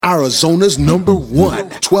Arizona's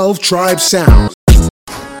 #1, 12 Tribe Sound.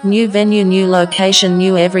 New venue, new location,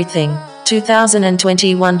 new everything.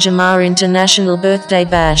 2021 JAHMAR International Birthday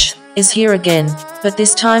Bash is here again, but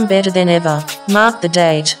this time better than ever. Mark the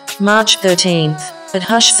date, March 13th, at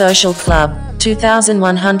Hush Social Club,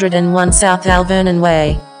 2101 South Alvernon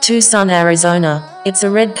Way, Tucson, Arizona. It's a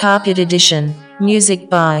red carpet edition. Music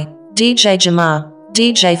by DJ JAHMAR,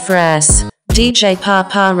 DJ Frass, DJ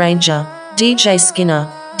Papa Ranger, DJ Skinner,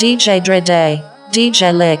 DJ Dreday,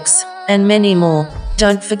 DJ Lex, and many more.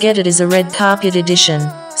 Don't forget it is a red carpet edition,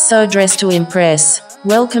 so dress to impress.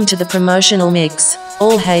 Welcome to the promotional mix.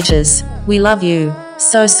 All haters, we love you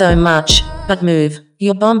so much, but move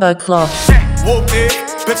your bombo clock. Whoop it,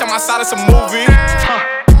 bitch, I'm outside of some movie.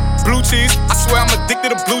 Blue cheese, I swear I'm addicted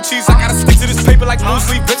to blue cheese. I gotta stick to this paper like blue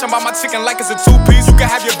sleep. Bitch, I'm on my chicken like it's a two-piece. You can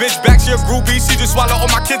have your bitch back, she a groupie. She just swallow all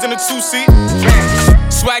my kids in a two-seat.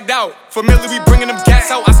 Swagged out, familiar, we bringing them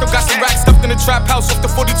gas out. I still got some racks stuffed in the trap house. Off the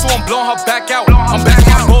 42, I'm blowing her back out. I'm back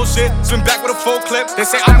on my bullshit, spin back with a full clip. They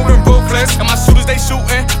say I'm moving ruthless, and my shooters they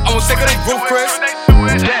shooting. I won't take her, they roof Chris.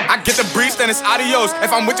 I get the breeze, then it's adios.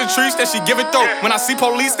 If I'm with the trees, then she give it though. When I see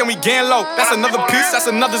police, then we gang low. That's another piece, that's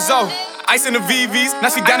another zone. Ice in the VVs, now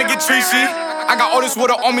she down to get treachy. I got all this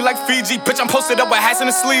water on me like Fiji. Bitch, I'm posted up with hats and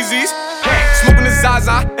the sleazies. Smoking the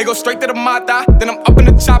Zaza, it go straight to the Mata. Then I'm up in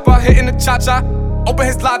the chopper, hitting the cha-cha. Open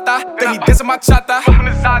his lata, then he dancing my chata. Smoking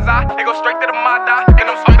the Zaza, it go straight to the Mata. Then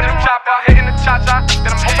I'm up in the chopper, hitting the cha-cha.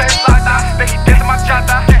 Then I'm open his lata, then he dancing my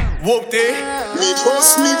chata. Whooped it. Me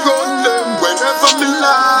bust me gun them whenever me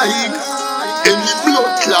like. Any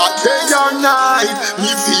blood clot day or night,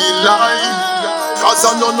 me feel like. Cause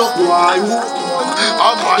I know why.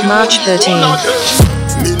 March 13th.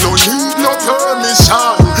 Me no need no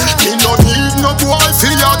permission. Me no need no boy for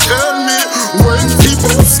you tell me. When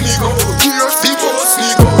people me go, here people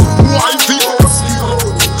me go. Why people me go?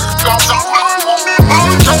 Cause I know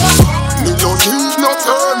me no need no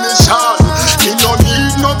permission. Me no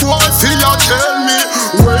need no boy for you tell me.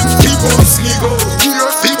 When people me go,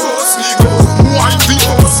 here people me go. Why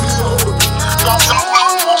people me go? Cause I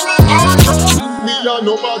me a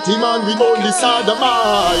no party man, we only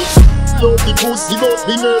sodomite. Love the pussy but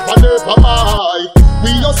we never mind. We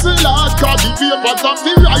hustle hard cause the papers of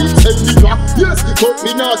the right. Tell me back, yes, but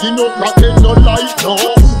we not no pretend no light, no.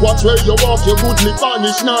 Watch where you walk, you would me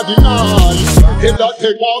vanish, not deny. Head that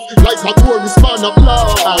take off like a tourist man of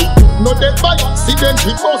life. No death by accident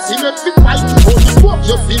because he make fit fight. Only fuck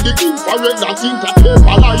you see the infrared that think that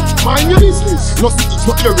paper light. Mind your business, no cities,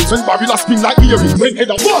 no earrings. When Babylon spin like earring. When head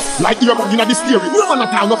a bust like earbag in the steering. No man a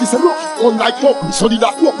town of his rock, unlike fuck. So did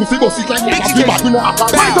that fuck if they go sit like that. We know a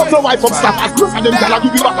mind up no wife from staff. As close as them gala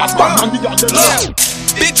give you back as bad man.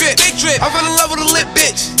 Big drip, I fell in love with a lit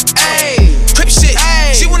bitch. Ayy, crip shit.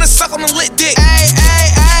 Ay. She wanna suck on a lit dick.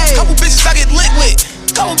 Ayy. Couple bitches I get lit with.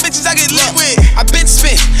 Couple bitches I get lit with. I been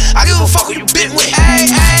spent. I give a fuck who you been with.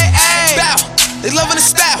 Ayy. Bow. They loving the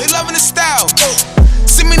style.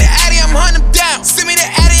 Send me the Addy, I'm hunting them down. Send me the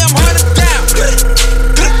Addy, I'm hunting them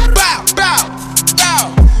down. Bow.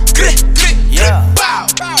 Yeah. Bow.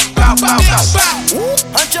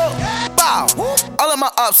 Huncho, bow. All of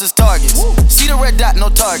my ops is targets. See the red dot, no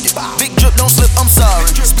target. Big drip, don't slip, I'm sorry.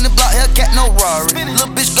 Spin the block, Hellcat, no Rari.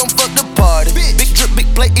 Little bitch gon' fuck the party. Big drip,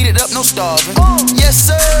 big plate, eat it up, no starving. Yes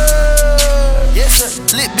sir.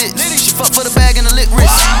 Lit bitch. She fuck for the bag and the lit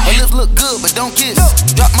wrist. Her lips look good, but don't kiss.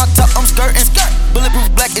 Drop my top, I'm skirting.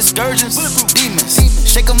 Bulletproof black excursions. Demons.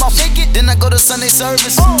 Shake 'em off, then I go to Sunday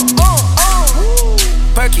service.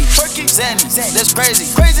 Perky, Zanny, that's crazy.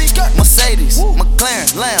 Mercedes,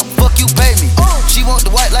 McLaren, Lamb, fuck you, pay me. She want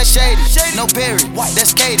the white like Shady, no Perry,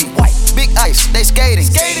 that's Katie. Big ice, they skating.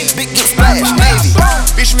 Big drip splash, Navy.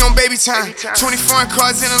 Bitch, we on baby time. 24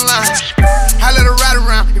 cars in a line. I let her ride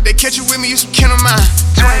around. If they catch you with me, you some kin of mine.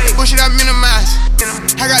 Bullshit I minimize.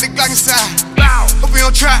 I got the Glock inside. Hope you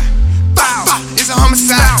don't try. It's a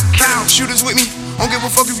homicide. Shooters with me. Don't give a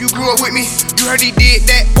fuck if you grew up with me. You heard he did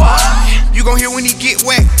that. You gon' hear when he get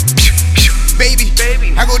wet. Baby,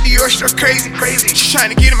 I go Dior, struck crazy. She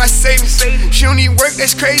tryna get in my savings. She don't need work,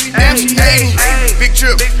 that's crazy. Damn, she hating. Big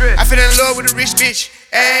drip, I fell in love with a rich bitch.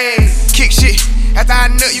 Ayy, kick shit. After I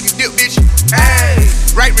nut, you can dip, bitch. Ayy,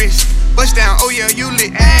 right wrist, bust down. Oh yeah, you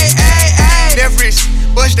lit. Ayy, left wrist,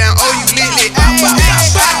 bust down. Oh you lit.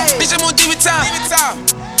 Bitch, I'm on demon time.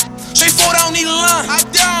 Straightforward, I don't need a line. I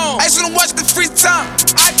don't. I just wanna watch the free time.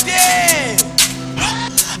 I did.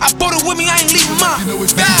 I bought it with me, I ain't leaving mine.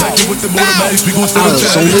 Arizona's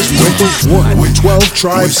 #1, 12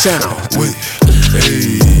 Tribe Sound.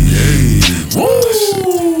 Hey, woo!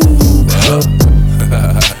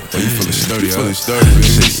 You feeling sturdy, huh? good start,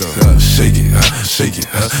 Shake it, shake it,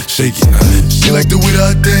 shake it. She like the way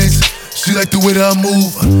that I dance. She like the way that I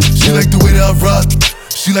move. She like the way that I rock.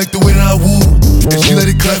 She like the way that I woo. And she let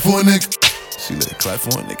it clap for a nigga. She let it clap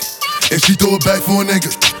for a nigga. And she throw it back for a nigga.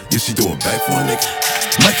 Yeah, she throw it back for a nigga.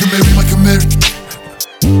 Mike and Mary.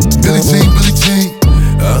 Billie Jean.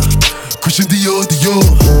 Christian Dior.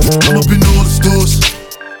 I'm up in all the stores.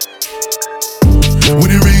 When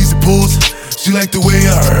it rains, it pours. She like the way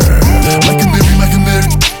I Mike and Mary.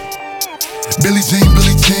 Billie Jean.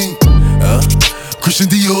 Christian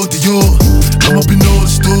Dior. I'm up in all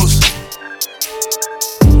the stores.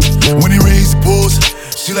 When it rains, it pours.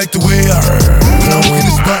 She like the way I When I walk in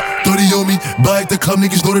the spot, 30 on me. Buy at the club,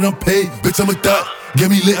 niggas know that I'm paid. Bitch, I'm a thot. Get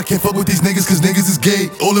me lit, I can't fuck with these niggas cause niggas is gay.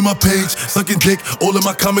 All in my page, sucking dick. All in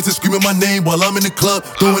my comments and screaming my name while I'm in the club,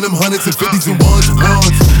 throwing them hundreds and fifties and ones.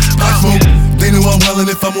 Pop smoke, they know I'm wildin'.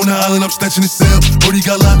 If I'm on the island, I'm snatching the cell. Brody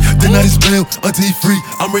got locked, then I just bail. Until he free,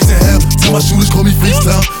 I'm raising hell. Tell my shooters call me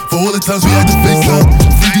FaceTime. For all the times we had to FaceTime.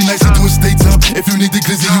 3D nights, we doing state time. If you need the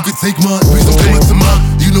glizzy, you can take mine. Please don't come up to mine.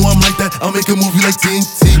 You know I'm like that, I'll make a movie like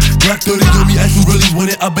TNT. Black 30 on me, as you really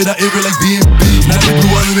want it. I bet I air it like BNB. Now the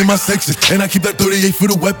blue island in my section, and I keep that 38 for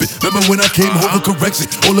the weapon. Remember when I came home for correction?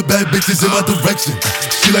 All the bad bitches in my direction.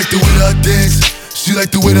 She like the way that I dance. She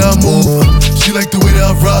like the way that I move. She like the way that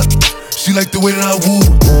I rock. She like the way that I woo.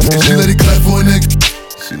 And she let it clap for a nigga.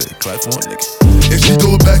 She let it clap for a nigga. And she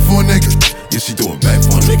throw it back for a nigga. Yeah, she throw it back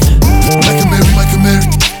for a nigga. Mike and Mary.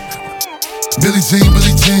 Billie Jean.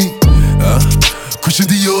 Christian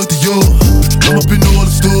Dior. I'm up in all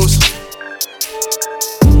the stores.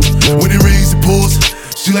 When it rains, it pours.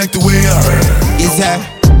 She like the way I Is that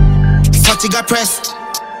such a got press?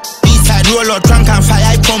 Eastside roll out, trunk and fire,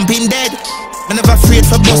 I pump him dead. I'm never afraid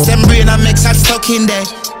for bust them brain and make shots stuck in there.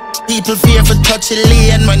 People fear for touch the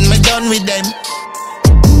lane when me done with them.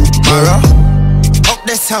 Mara, up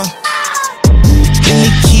the sound. In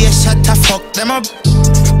the key shot to fuck them up.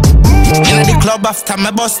 In the club after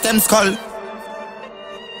me bust them skull.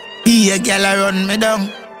 Be a girl I run me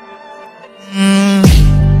down.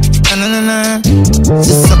 Na.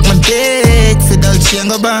 She suck my dick, Dolce &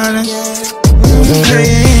 Gabbana.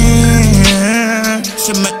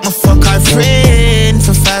 She make me fuck her friend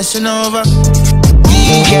for Fashion Over.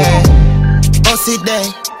 Yeah, boss it there.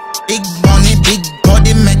 Big money, big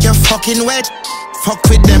body, make you fucking wet. Fuck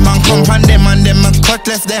with them and come on them and them and cut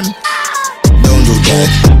left them. Don't do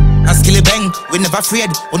that. I skilly bang, we never afraid.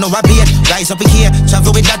 We know I beat, rise up in here.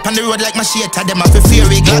 Travel with that on the road like my shit. Tell them I feel fear,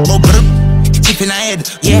 we got go brr. Chip in her head,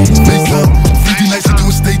 yeah. FaceTime, 3D nights, we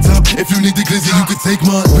doing state time. If you need the glizzy, you can take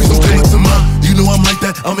mine. Please don't come up to mine. You know I'm like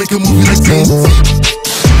that, I'll make a movie like TNT.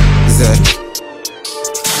 Is that?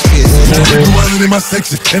 Blue island in my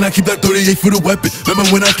section, and I keep that 38 for the weapon. Remember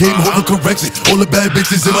when I came home for correction? All the bad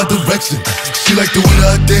bitches in my direction. She like the way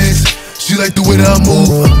that I dance. She like the way that I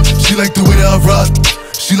move. She like the way that I rock.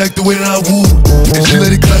 She like the way that I woo. And she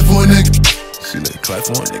let it clap for a nigga. She let it clap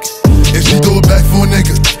for a nigga. And she throw it back for a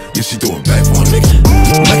nigga. Yeah, she throw it back for a nigga.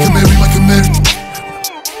 Mike and Mary.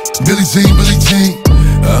 Billie Jean.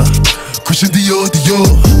 Christian Dior.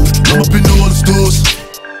 I'm up in all the stores.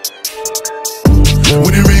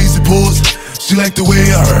 When it rains, it pours. She like the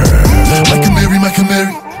way I Mike and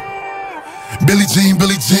Mary. Billie Jean.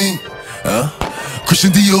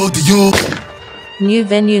 Christian Dior. New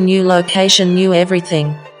venue, new location, new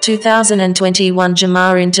everything. 2021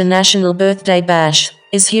 JAHMAR International Birthday Bash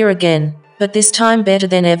is here again, but this time better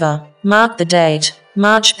than ever. Mark the date,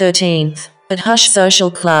 March 13th, at Hush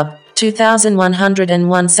Social Club,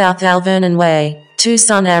 2101 South Alvernon Way,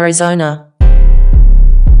 Tucson, Arizona.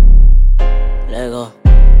 Let go.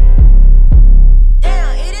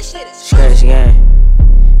 Scratch gang.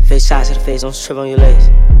 Face shots to the face, don't trip on your legs.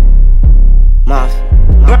 Mouth.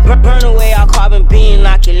 Burn away our carbon beam,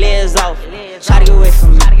 knock your legs off. Try to get away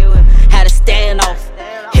from me. Had to stand off.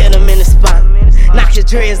 Hit him in the spine. Knock your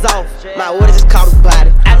dreads off. My water just caught a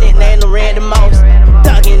body. I didn't name the random mouse.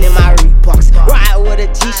 Thuggin' in my Reeboks. Ride with a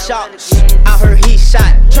G-Shock. I heard he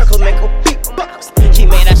shot. Trickle make a beatbox. He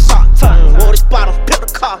made that shot turn. Wore the spot on pill the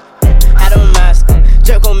car. Had a mask.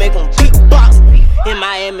 Jerk gon' make him beatbox. In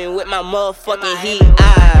Miami with my motherfucking heat.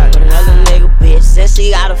 With another nigga bitch. Says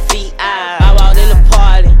she got her feet. I walked in the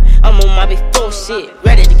party. I'm on my big bullshit.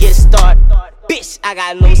 Ready to get started. Bitch, I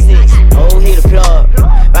got no sense. Oh, hit the plug.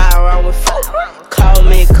 Ride around with folk. Call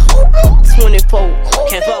me Coke. 24.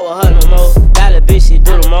 Can't fuck with her no more. Got a bitch, she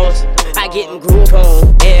do the most. I get them groove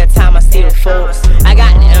on every time I see them folks. I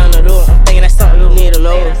got the antidote. I'm thinking that's something you need to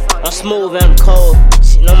know. I'm smooth and I'm cold.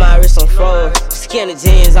 She know my wrist on froze. Skinny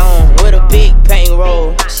jeans on with a big bang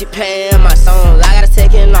roll. She playing my songs. I gotta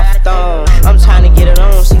take it off the thumb. I'm trying to get it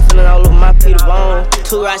on. She feeling all over my Peter Bone.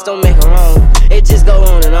 Two rights don't make a wrong. It just go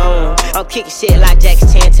on and on. I'm kicking shit like Jackie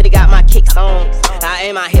Chan till they got my kicks on. I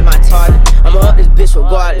aim, I hit my target. I'ma up this bitch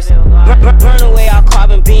regardless. Burn away all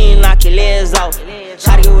carbon beam, knock your legs off.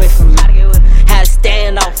 Try to get away from me. Had to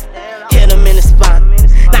stand off. Hit him in the spine.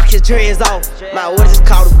 Knock his dreads off. My orders just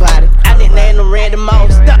caught about it. I didn't name them random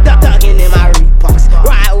mouse. Ducking in my Reeboks.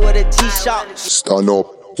 Ride with a G-Shock. Stand up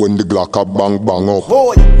when the Glock a bang bang up.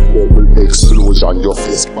 Bubble explosion, your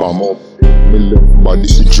face bam up. Me love man,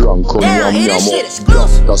 she drunk on yam yam up.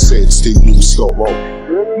 Doctor said still you stop up.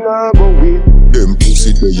 Them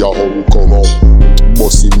pussy they a how come up.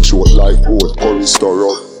 Bust him throat like old curry stir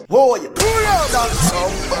up. I'm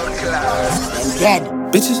dead.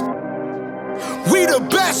 Bitches. We the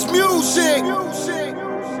best music.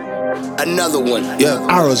 Another one. Yeah.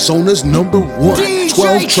 Arizona's #1,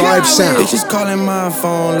 12 Tribe Sound. Bitches calling my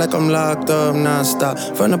phone like I'm locked up non-stop.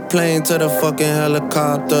 From the plane to the fucking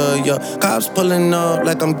helicopter, yeah. Cops pulling up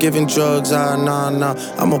like I'm giving drugs, nah.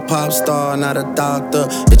 I'm a pop star, not a doctor.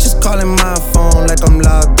 Bitches calling my phone like I'm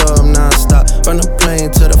locked up non-stop. From the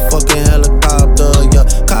plane to the fucking helicopter, yeah.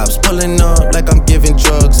 Cops pulling up like I'm giving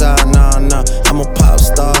drugs, nah. I'm a pop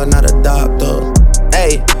star, not a doctor.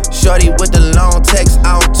 Ayy, shorty with the long text,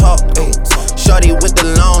 I don't talk. Ay. Shorty with the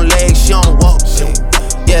long legs, she don't walk. Ay.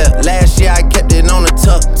 Yeah, last year I kept it on the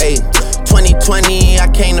tuck. Ay. 2020, I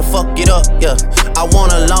came to fuck it up. Yeah, I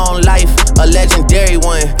want a long life, a legendary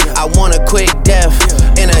one. I want a quick death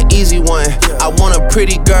and an easy one. I want a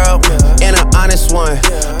pretty girl and an honest one.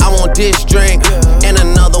 I want this drink and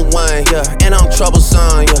another one. Yeah, and I'm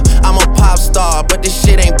troublesome. Yeah, I'm a pop star, but this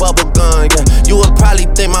shit ain't bubblegum. Yeah, you would probably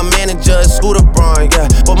think my manager is Scooter Braun. Yeah,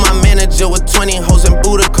 but my manager with 20 hoes in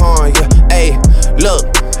Budokan. Yeah, hey, look.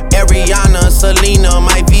 Ariana, Selena,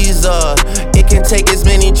 my visa. It can take as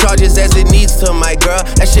many charges as it needs to, my girl.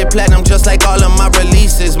 That shit platinum just like all of my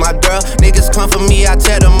releases, my girl. Niggas come for me, I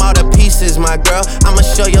tear them all to pieces, my girl. I'ma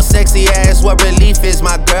show your sexy ass what relief is,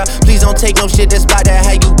 my girl. Please don't take no shit that's about that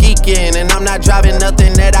how you geeking. And I'm not driving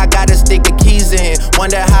nothing that I gotta stick the keys in.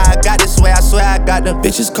 Wonder how I got this way, I swear I got the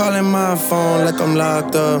bitches calling my phone like I'm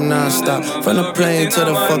locked up non-stop. From the plane to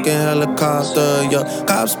the fucking helicopter, yeah.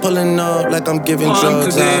 Cops pulling up like I'm giving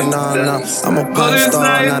drugs, nah. I'm a pop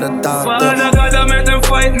star, not a doctor. Father God, I make them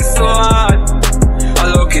fighting so hard.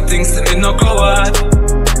 I lucky things to me no coward.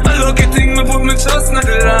 I lucky thing me put me trust in the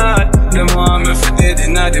Lord. Them want me for dead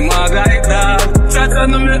in the mag like that. Try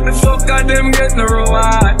to make me fuck, cause them get no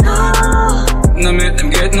reward. No make them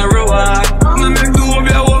get no reward. No make do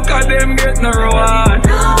me a work, cause them get no reward.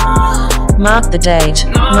 Mark the date,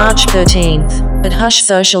 March 13th, at Hush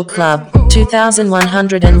Social Club,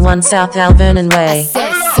 2101 South Alvernon Way.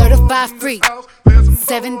 Certified free,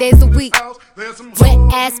 7 days a week. Wet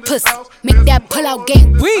ass pussy, make that pull out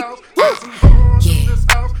game weak.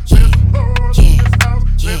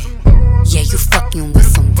 Yeah, you fucking with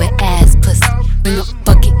some wet ass pussy. Bring a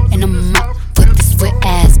bucket and a mop for this wet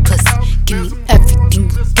ass pussy. Give me everything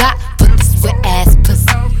you got for this wet ass pussy.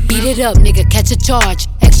 Beat it up, nigga, catch a charge.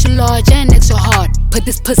 Extra large and extra hard. Put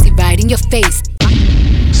this pussy right in your face.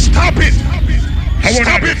 Stop it!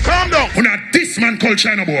 Stop it, calm down. We're not this man called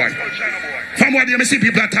China boy. From what you see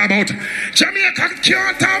people that talk about Jamaica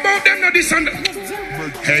can't talk about them, not this and that.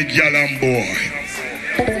 Hey, girl and boy.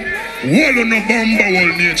 Wall on no bomba,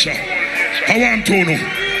 wall nature. How I'm to know?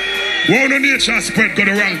 Wall on nature spread go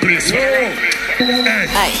the wrong place.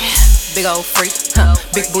 Hey, big old freak,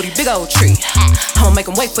 big booty, big old tree. I'ma make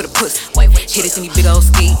him wait for the pussy. Hit it in these big old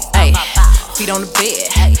ski. Hey, feet on the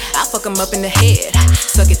bed. I fuck him up in the head.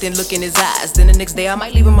 Suck it, then look in his eyes. Then the next day I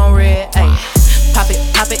might leave him on red. Hey, pop it,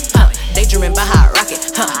 daydreaming by how I rock it.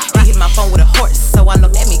 He hit my phone with a horse, so I know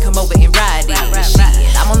that me come over and ride it.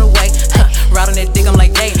 Shit, I'm on the way. Ride on that dick, I'm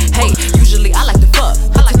like, hey. Usually I like to fuck,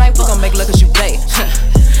 but tonight we gon' make love 'cause you pay.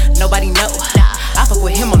 Nobody know. I fuck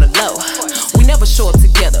with him on the low. We never show up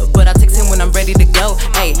together, but I text him when I'm ready to go.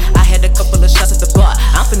 Ayy, I had a couple of shots at the bar.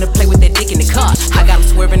 I'm finna play with that dick in the car. I got him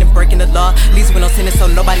swerving and breaking the law. Least when I'm sending so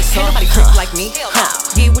nobody saw. Ain't nobody trick like me,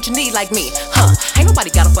 Get what you need like me, Ain't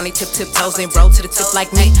nobody got him on they tiptoes and roll to the tip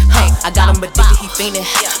like me, I got him addicted, he fiendin'.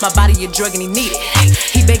 My body a drug and he need it.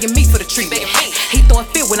 He begging me for the treatment. He throwing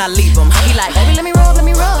fit when I leave him. He like, baby, let me rub on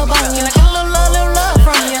you. Like a little love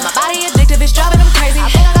from you. My body addictive, it's driving him crazy. I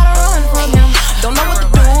think I gotta run from him. Don't know what to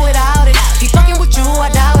do without it. He fucking with you, I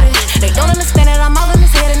doubt it. They don't understand that I'm all in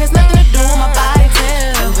his head and there's nothing to do with my body.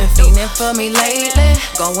 You've been fiending for me lately,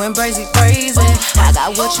 going crazy. I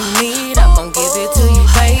got what you need, I'm gon' give it to you,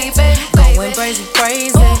 baby. Going crazy,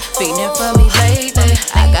 fiending for me lately.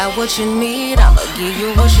 I got what what you need, I'ma give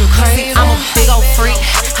you what you crave. I'm a big old freak,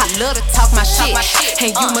 I love to talk my shit.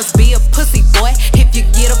 And you must be a pussy boy if you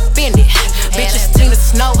get offended. Bitches Tina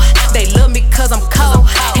Snow, they love me cause I'm cold.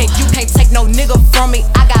 And you can't take no nigga from me,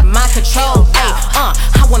 I got mind control. Ay,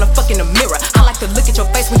 I wanna fuck in the mirror, I like to look at your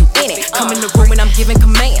face when you in it. Come in the room and I'm giving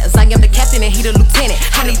commands, I am the captain and he the lieutenant.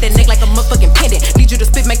 I need that neck like a motherfucking pendant, need you to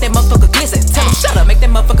spit, make that motherfucker glisten. Tell him shut up, make that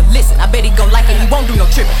motherfucker listen. I bet he gon' like it, he won't do no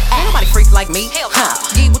tripping. Ain't nobody freak like me,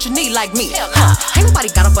 give you what you need like me, Ain't nobody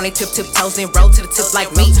got up on their tiptoes and roll to the tip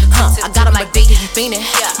like me, I got him like big, he fiendin'.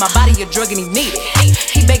 My body a drug and he need it.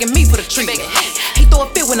 He begging me for the treatment. He throw a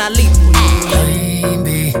fit when I leave.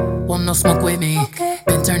 Baby, want no smoke with me.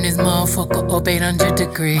 Been turn this motherfucker up 800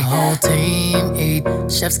 degrees. My whole team eat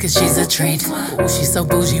chefs cause she's a treat. Ooh, she's so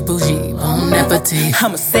bougie, bon appetit.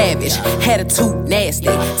 I'm a savage, attitude nasty.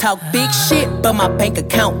 Talk big shit, but my bank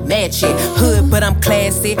account match it. Hood, but I'm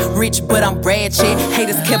classy. Rich, but I'm ratchet.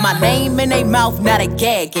 Haters kept my name in their mouth, now they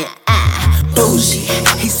gagging. Bougie.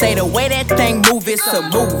 He say the way that thing move, it's a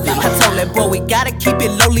movie. I told that boy we gotta keep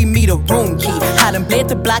it lowly, me the room key. I done bled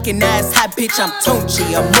the block and now it's hot, bitch, I'm Tunchi.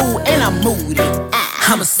 I'm mood and I'm moody.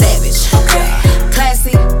 I'm a savage.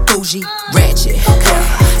 Classy, bougie, ratchet.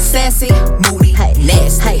 Sassy, moody,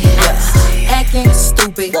 nasty. Acting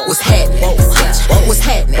stupid, what's happening? Bitch, what's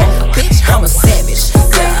happening? Bitch, I'm a savage.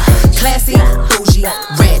 Classy, bougie,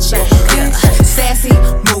 ratchet. Sassy,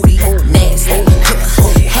 moody, nasty.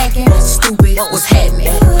 Hacking, stupid, what's happening?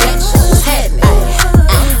 Bitch, what's happening?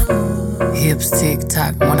 Hips tick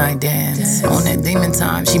tock when I dance. On that demon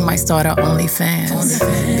time, she might start her OnlyFans.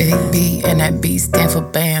 Big B and that B stand for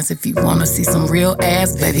bands. If you wanna see some real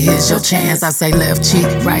ass, baby, here's your chance. I say left cheek,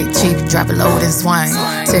 right cheek, drop it low and swing.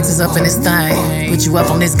 Texas up in this thing, put you up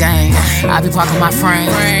on this game. I be parking my frame,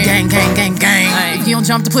 gang, gang, gang, gang. If you don't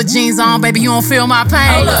jump to put jeans on, baby, you don't feel my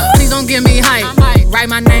pain. Please don't give me hype, write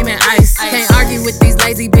my name in ice. Can't argue with these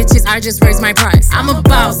lazy bitches, I just raise my price. I'm a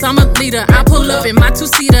boss, I'm a leader, I pull up in my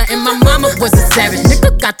two-seater and my mama was a savage.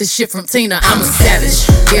 Nigga got this shit from Tina, I'm a savage.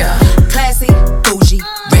 Yeah. Classy, bougie,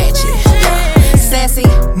 ratchet. Sassy,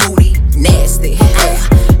 moody, nasty.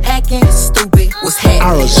 Acting stupid, what's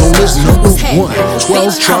happening? Arizona's #1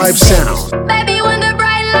 12 Tribe Sound. Baby, when the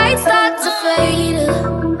bright lights start to fade,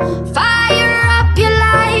 fire up your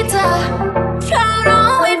lighter, float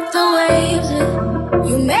on with the waves.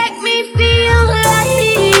 You make me feel like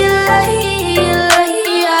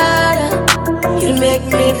you make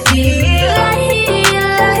me feel like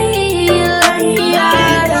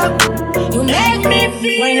you make me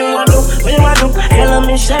feel. When you want to, hell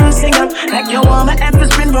mission singer. Like you want my head to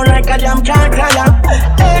spin round like a damn car crier.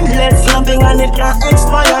 Endless loving and it can't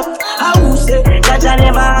expire. I will say that I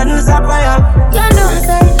never answer prayer. You know,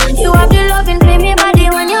 say, you have the loving, play me body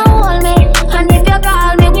when you hold me. And if you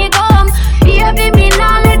call me, we come. Baby, me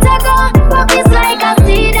now let her go. But it's like a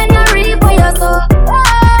seed and you reap for your soul.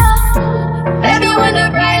 Baby, when the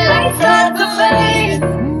bright lights start to fade,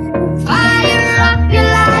 fire up your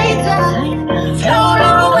lighter, float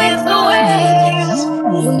on with the waves.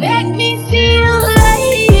 You make me feel like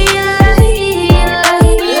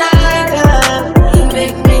you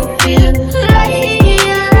make me feel like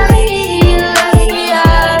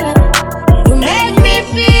you make me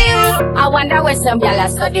feel. I wonder where some y'all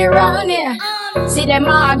study around here. See them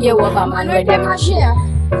argue over man where them a share.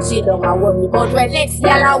 See them a worry about where next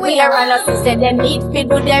y'all are wear. And us say them need fit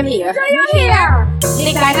with them here. So you hear?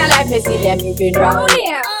 The kind of life you see them living round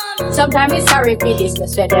here. Sometimes it's sorry for this, but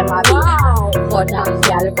swear them a be. But now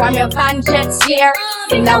y'all from your conscience here.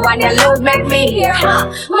 In the one you love make me hear.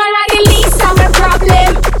 Man, I the least of my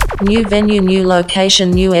problem. New venue, new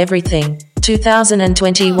location, new everything.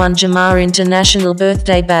 2021 JAHMAR International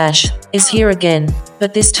Birthday Bash is here again,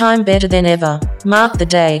 but this time better than ever. Mark the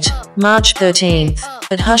date, March 13th,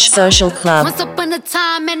 at Hush Social Club. Once upon a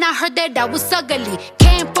time and I heard that I was ugly.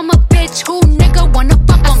 Came from a bitch who nigga wanna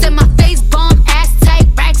fuck on me. Said my face bomb, ass tight,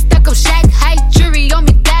 rack stuck up, shack height, jury on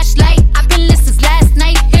me, flashlight. I've been lit since last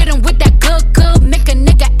night, hit him with that good, make a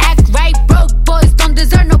nigga act right. Broke boys don't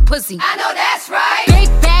deserve no pussy. I know that's right. Big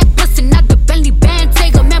bag bustin' out the Bentley band,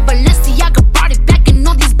 take a man, Balenciaga brought it back and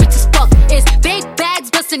all these bitches fuck. It's big bags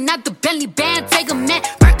bustin' out the Bentley band, take a man,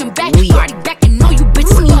 working back, party back and all you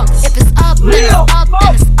bitches fuck. If it's up, then it's up,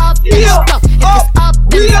 then it's up, then it's stuck. If it's up,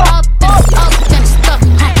 then it's up, then it's up, then it's stuck.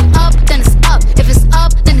 Up, then it's up. If it's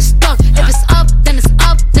up, then it's stuck. If it's up, then it's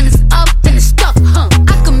up, then it's up, then it's stuck.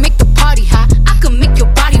 I can make the party hot, I can make your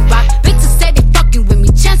body rock. Bitches say they fucking with me,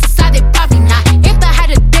 chances are they probably not. If I had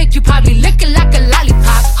a dick, you probably lick it like a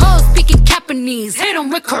lollipop. Hoes speaking Japanese, hit 'em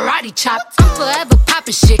with karate chops. I'm forever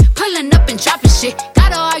popping shit, pulling up and dropping shit.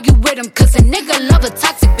 Gotta argue with 'em cause a nigga love a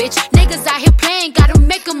toxic bitch. Niggas out here playing, gotta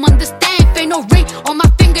make 'em understand.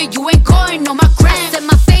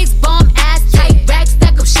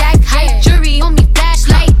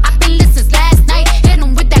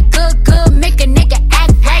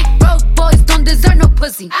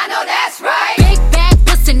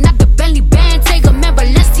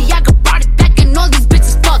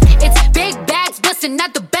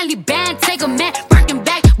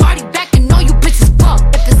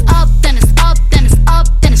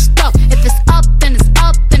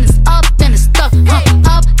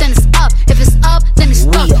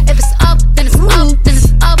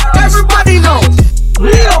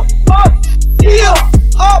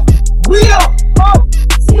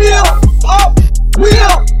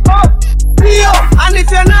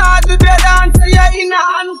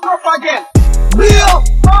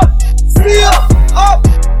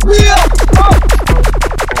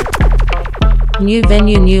 New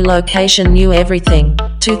venue, new location, new everything.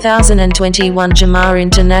 2021 JAHMAR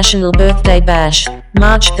International Birthday Bash,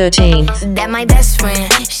 March 13th. That my best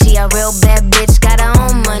friend, she a real bad bitch, got her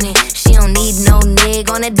own money. She don't need no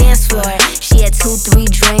nigga on the dance floor. She had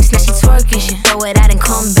 2-3 drinks, now she twerking. She throw it out and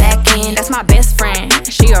come back in. That's my best friend,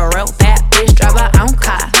 she a real bad bitch, drive her own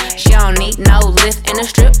car. She don't need no lift in a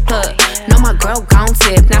strip club. No, my girl gon'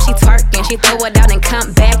 tip, now she twerking. She throw it out and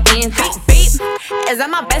come back in. Beep, beep. Is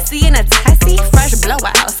that my bestie in a taxi? Fresh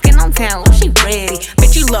blowout, skin on town, she ready.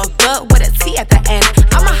 Bitch, you look good with a T at the end.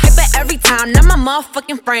 I'm a hyper every time, not my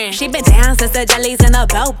motherfucking friend. She been down since the jellies and the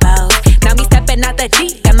bobos. Now me stepping out the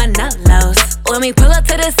Jeep, got my nut lows. When we pull up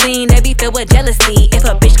to the scene, they be filled with jealousy. If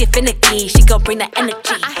a bitch get finicky, she gon' bring the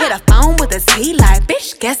energy. I hit a phone with a T like,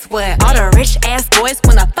 bitch, guess what? All the rich ass boys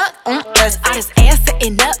wanna fuck on us. I just ass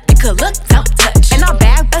sitting up, you could look, don't touch. And I'm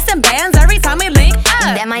back bustin' bands every time we link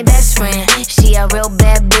up. That my best friend, she a real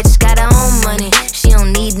bad bitch, got her own money. She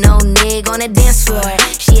don't need no nigga on the dance floor.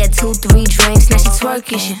 She had 2-3 drinks, now she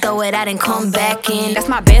twerking. She throw it out and come back in. That's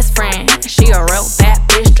my best friend, she a real bad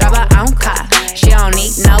bitch, drive her own car. She don't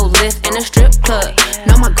need no lift in a strip club.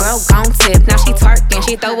 No, my girl gon' tip, now she twerking.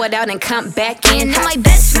 She throw it out and come back in. That's my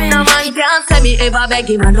best friend. No man can't say me ever beg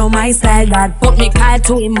him, I know my style that. Put me call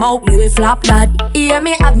to him out, me will flop that. Hear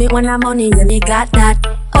me have me when I'm money, yeah me got that.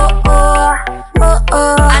 Oh oh, oh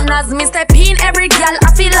oh. And as me step in, every girl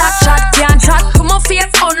I feel like shot. Can't chat to my face,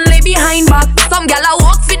 only behind back. Some girl I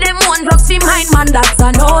walk for them one, drugs for mine, man. That's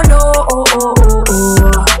a no no. Oh oh oh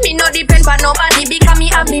oh. Me no depend on nobody because me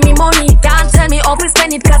have me money. Can't tell me how to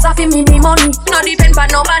spend it cause I feel me money. No depend on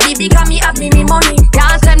nobody because me have me money.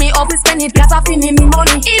 Can't tell me how to spend it cause I feel me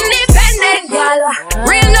money. Independent girl,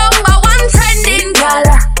 real number one trending girl.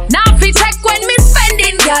 Now fi check when me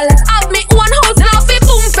spending girl. Have me one house now fi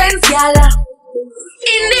boom fence girl.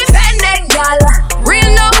 Independent girl, real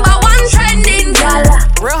number one trending girl.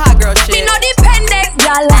 Real hot girl shit. Me no dependent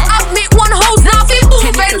girl. Have me one house now fi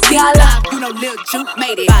boom fence girl. You know Lil Juke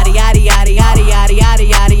made it. Body yaddy yaddy yaddy yaddy yaddy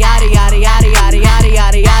yaddy yaddy yaddy yaddy yaddy yaddy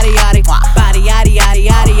yaddy yaddy yaddy. Body yaddy yaddy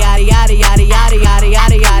yaddy yaddy yaddy yaddy yaddy yaddy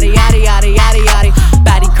yaddy yaddy yaddy yaddy yaddy yaddy.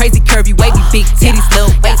 Body crazy curvy wavy big titties little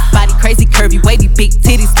waist. Body crazy curvy wavy big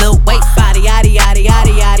titties little waist. Body yaddy yaddy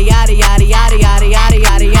yaddy yaddy yaddy yaddy yaddy yaddy yaddy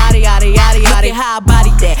yaddy yaddy yaddy yaddy yaddy. Look at how I body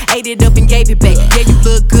that, ate it up and gave it back. Yeah, you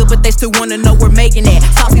look good, but they still wanna know we're making that.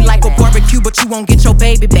 Saucy like a barbecue, but you won't get your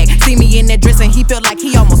baby back. See me in that dress and he felt like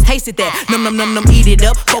he almost tasted that. Num num num num, eat it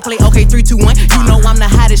up. Go play okay, 3, 2, 1. You know I'm the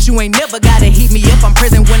hottest, you ain't never gotta heat me up. I'm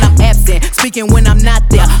present when I'm absent, speaking when I'm not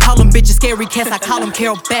there. Call them bitches scary cats, I call them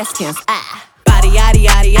Carol Baskins. Body yaddy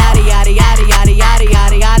yaddy yaddy yaddy yaddy yaddy yaddy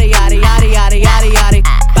yaddy yaddy yaddy yaddy yaddy yaddy yaddy.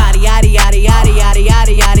 Body yaddy yaddy yaddy yaddy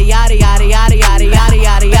yaddy yaddy yaddy yaddy yaddy yaddy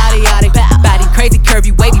yaddy yaddy yaddy yaddy. Body crazy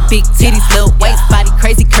curvy wavy big titties little waist. Body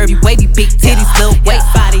crazy curvy wavy big titties little waist.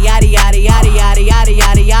 Body yaddy yaddy yaddy yaddy yaddy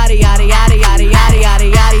yaddy yaddy yaddy yaddy yaddy yaddy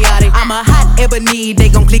yaddy yaddy yaddy. I'm a hot ebony, they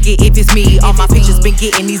gon' click it if it's me. All my pictures been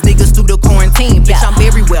getting these niggas through the quarantine. Bitch, I'm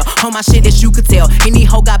very well on my shit as you could tell. Any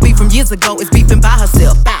hoe got beef from years ago is beefing by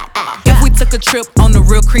herself. If we took a trip on the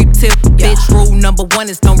real creep tip, bitch, rule number 1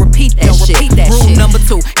 is don't repeat that shit. Rule number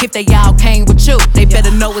 2, if they all came with you, they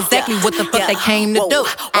better know exactly what the fuck they came to do.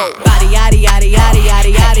 Body yaddy yaddy yaddy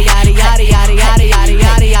yaddy yaddy yaddy yaddy yaddy yaddy yaddy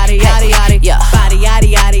yaddy yaddy yaddy yaddy. Body yaddy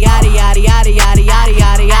yaddy yaddy yaddy yaddy yaddy yaddy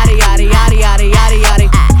yaddy yaddy yaddy yaddy yaddy yaddy yaddy.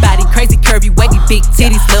 Body crazy curvy wavy big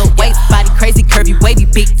titties little waist. Body crazy curvy wavy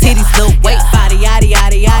big titties little waist. Body yaddy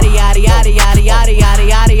yaddy yaddy yaddy yaddy yaddy yaddy yaddy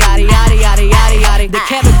yaddy yaddy yaddy yaddy yaddy yaddy. The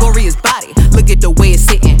category is body. Look at the way it's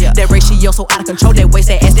sitting. That ratio so out of control. That waist,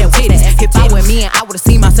 that ass, that titties. If I were me and I would've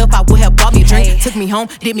seen myself, I would have bought me a drink. Took me home,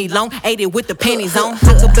 did me long, ate it with the panties on.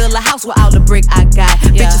 I could build a house with all the brick I got.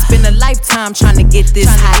 Bitches spend a lifetime trying to get this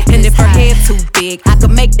high. And if her head too big, I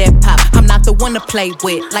could make that pop. I'm not the one to play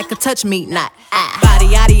with, like a touch me not.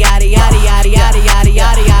 Body yaddy yaddy yaddy yaddy yaddy yaddy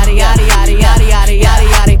yaddy yaddy yaddy yaddy yaddy yaddy yaddy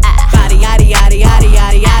yaddy. Body yaddy yaddy yaddy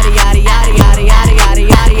yaddy yaddy yaddy yaddy yaddy yaddy yaddy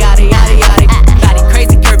yaddy yaddy yaddy yaddy. Body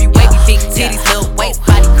crazy curvy wavy big titties little waist.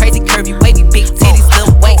 Body crazy curvy wavy big titties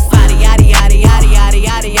little waist. Body yaddy yaddy yaddy yaddy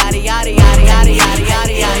yaddy yaddy yaddy yaddy yaddy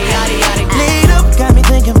yaddy yaddy yaddy yaddy. Lead up, got me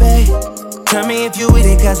thinking, babe. Tell me if you with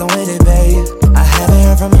it, cause I'm with it, babe. I haven't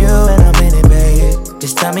heard from you and I'm in it, babe.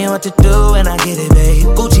 Just tell me what to do and I get it, babe.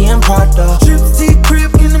 Gucci and Prada. Trip to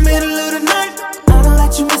crib in the middle of the night. I know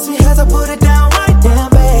that you miss me cause I put it down right. Damn,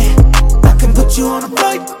 babe, I can put you on a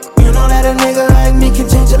flight. You know that a nigga like me can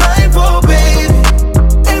change your life, oh, baby.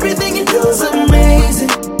 Everything you do is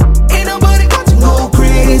amazing. Ain't nobody got to go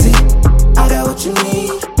crazy. I got what you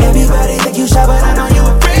need. Everybody think you shy, but I know you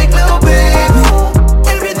a freak, little baby.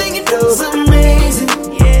 Everything you do is amazing.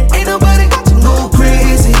 Ain't nobody got to go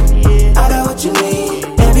crazy. I got what you need.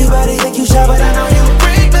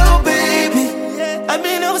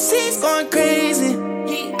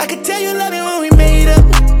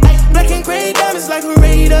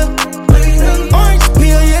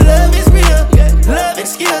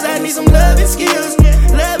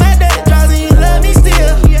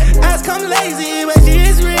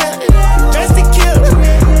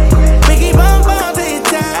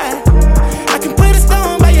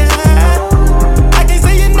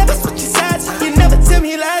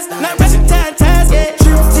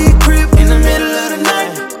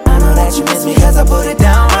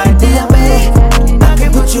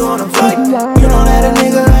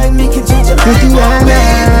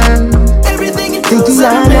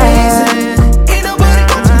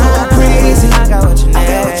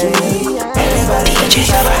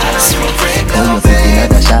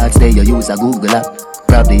 say you use a Google app.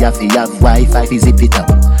 Probably have to have Wi-Fi to zip it up.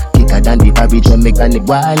 Thicker than the porridge when me gonna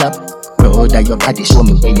boil up. Road of your body show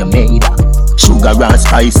me where you made up. Sugar and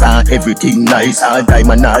spice and everything nice. All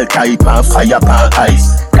diamond, all type and fire pan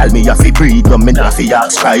ice. Tell me you fi breathe, but me not fi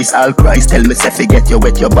ask price. All Christ tell me say fi get you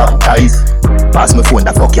wet, you baptized. Pass me phone,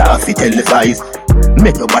 the fuck you have fi televise.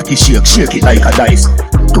 Make your body shake, shake it like a dice.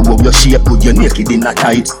 To how your shape, put your naked in a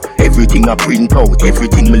tight. Everything I print out,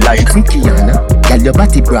 everything me like. Kiana, girl your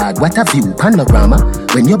body broad, what a view, panorama.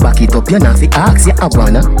 When you back it up, you not fi ask, you a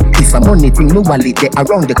wanna. If a money thing, no wallet there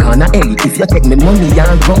around the corner. Hey, if you take me money, you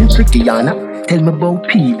run trickyana. Tell me about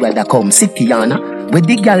P, well I come Citiana. Where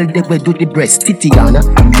the girl they will do the breast Titiana.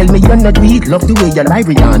 Tell me you're not do it, love the way you lie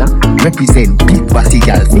Rihanna. Represent big body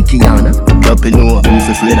girl Nikiana. Drop you know who's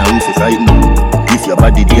afraid and who's frightened. If your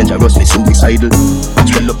body dangerous, be suicidal.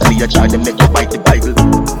 Swell up to your child and make you bite the Bible.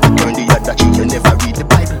 Turn the other cheek, you never read the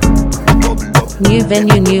Bible. New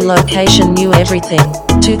venue, new location, new everything.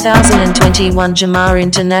 2021 JAHMAR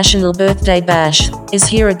International Birthday Bash is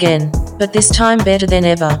here again, but this time better than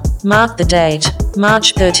ever. Mark the date,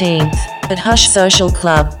 March 13th, at Hush Social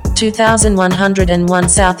Club, 2101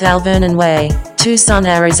 South Alvernon Way, Tucson,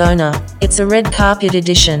 Arizona. It's a red carpet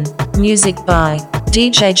edition. Music by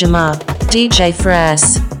DJ JAHMAR, DJ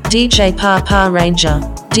Frass, DJ Papa Ranger,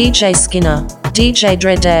 DJ Skinner, DJ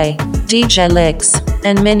Dreday, DJ Lex,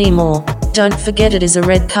 and many more. Don't forget it is a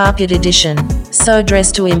red carpet edition, so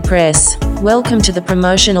dress to impress. Welcome to the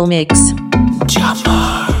promotional mix.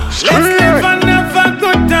 JAHMAR. Let's live and have a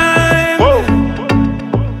good time. Whoa.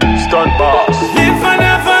 Stunt boss. Live and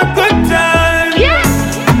have a good time. Yeah.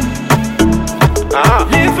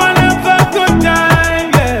 Live and have a good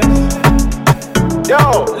time. Yes.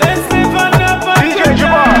 Yo. Let's live and have a DJ good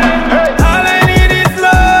JAHMAR. Time. Hey. All I need is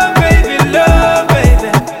love, baby, love, baby.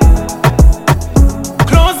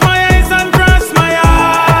 Close my eyes and cross my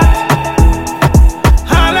heart.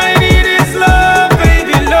 All I need is love,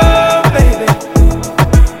 baby, love, baby.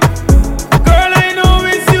 Girl, I know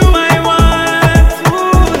it's you I want.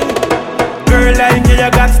 Ooh. Girl, like you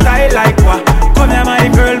got style like what? Come here, my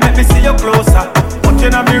girl, make me see you closer. Put you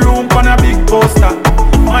in my room on a big poster.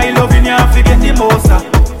 My love in you, forget the most.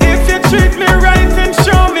 If you treat me right and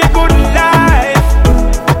show me good life,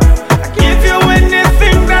 I give you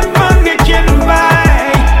anything that money can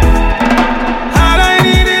buy. All I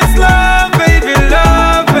need is love, baby,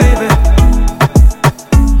 love, baby.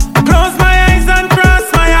 Close my eyes and cross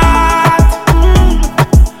my heart.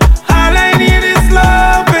 All I need is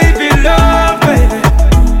love, baby, love, baby.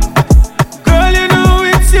 Girl, you know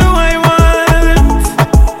it's you I want.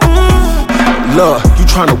 Look, you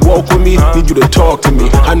tryna walk with me? Need you to talk to me.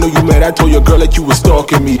 I know you mad, I told your girl that you was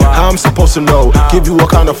stalking me. How I'm supposed to know? Give you a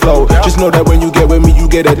kind of flow. Just know that when you get with me, you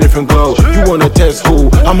get a different glow. You wanna test who?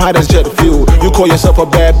 I'm hot as jet fuel. You call yourself a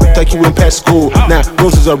bad bitch like you in pet school. Now,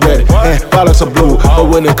 roses are red and violets are blue. But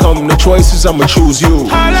when it comes to choices, I'ma choose you.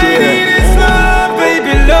 All I need is love,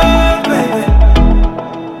 baby, love, baby.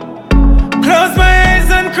 Close my eyes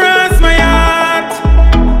and cross my heart.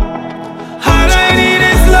 All I need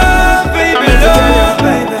is love, baby, love,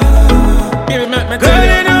 baby. Girl,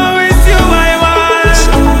 you know it's you I want.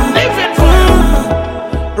 Live it for.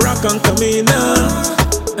 Rock on, come in now.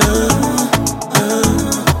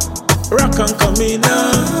 Rock on, come in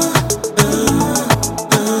now.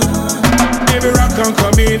 Baby, rock on,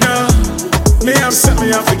 come in now. Me have set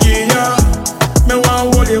me up for give ya. Me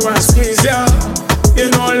want hold you and squeeze ya.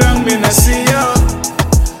 You know long me not see ya.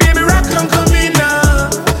 Baby, rock on, come in now.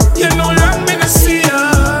 You know long me not see ya.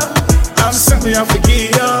 I've set me up for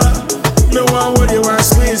give ya. Me want hold you and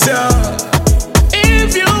squeeze ya.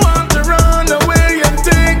 If you want to run away and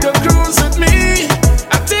take a cruise with me,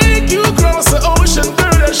 I take you across the ocean,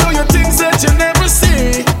 girl, and show you things that you never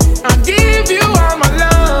see. I give you all my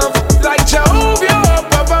love, like Jehovah up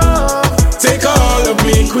above. Take all of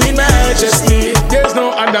me, Queen Majesty. There's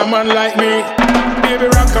no other man like me. Baby,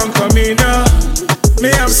 rock and come in now. Me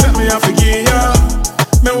have set me up for give ya.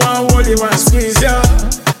 Me want hold you and squeeze ya.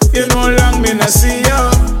 You know long me not see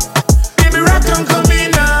ya. Baby, rock and come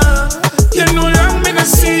in now. You know long me not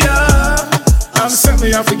see ya. I'm set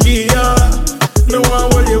me up for give ya. Me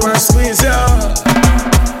want hold you and squeeze ya.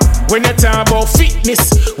 When you talk about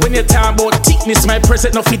fitness, when you talk about thickness, my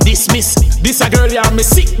present no fit dismiss. This a girl, yeah, me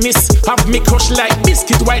sickness. Have me crush like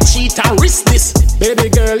biscuit, white cheat and wrist this. Baby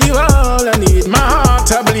girl, you all I need. My heart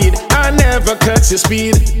to bleed, I never cut your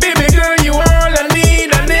speed. Baby girl, you all I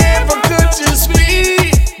need. I never cut your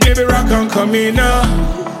speed. Baby, rock on, come in now.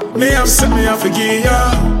 Me have set me up for give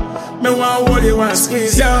ya. Me want hold you and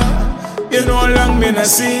squeeze ya. You know long me not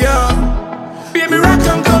see ya. Baby, rock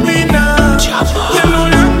on, come in now. You know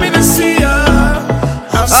long me not see ya.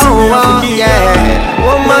 I've set me yeah.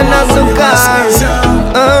 Woman, not so kind.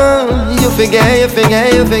 You forget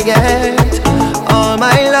all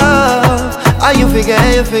my love. You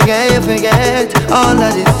forget all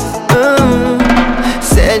of this.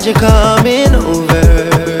 Said you're coming over.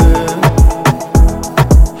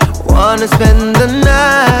 Wanna spend the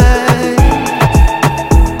night.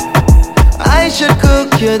 I should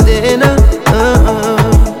cook your dinner.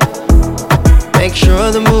 Make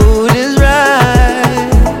sure the mood is right.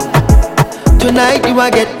 Tonight you a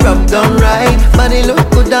get rubbed on right. Body look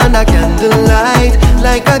good under candlelight.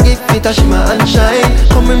 Like a gift it a shimmer and shine.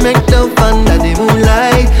 Come and make love under the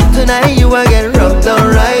moonlight. Tonight you a get rubbed on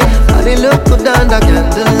right. Body look good under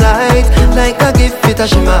candlelight. Like a gift it a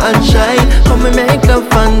shimmer and shine. Come and make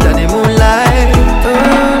love under the moonlight.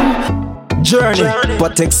 Journey,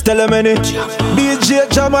 but takes tell a minute. DJ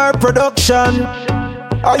JAHMAR production.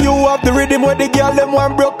 Are you have the rhythm where the girl them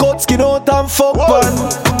want broke out, skin out and fuck pan?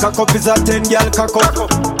 Cock up is a 10 girl cock up.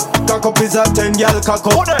 Cock up is a 10 girl cock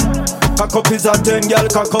up. Cock up is a 10 girl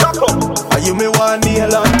cock up. Are you me want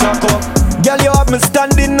nail and cock up? Girl, you have me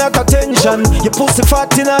standing at attention. Your pussy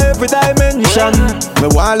fat in every dimension. Me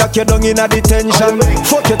want lock you down in a detention.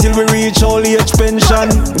 Fuck you till we reach all age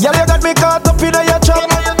pension. Girl, you got me caught up in your trap.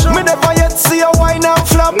 Me never yet see a wine and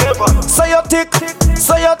flap. Say you tick,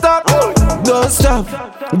 say you talk. Don't stop.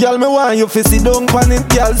 Girl, me want you fi sit down pan it.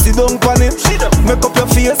 Girl, sit down pan it. Make up your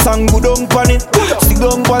face and go down pan it. Sit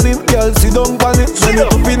down pan it, girl, sit down pan it. When you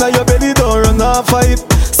up inna your belly, don't run off of it.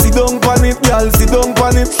 Sit down pan it, girl, sit down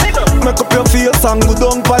pan it. Make up your face and go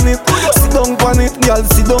down pan it. Sit down pan it, girl,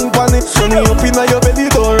 sit down pan it. When you up inna your belly,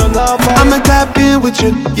 don't run off of it. I'ma tap in with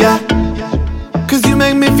you, yeah. Cause you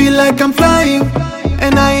make me feel like I'm flying.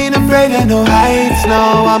 And I ain't afraid of no heights,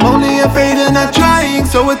 no. I'm only afraid of not trying.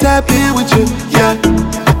 So I tap in with you, yeah.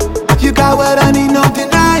 You got what I need, no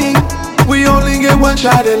denying. We only get one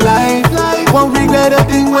shot at life. Won't regret a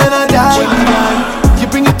thing when I die. You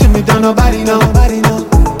bring it to me, don't nobody know.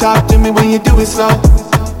 Talk to me when you do it slow.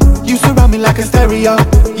 You surround me like a stereo,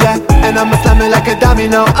 yeah. And I'ma slam it like a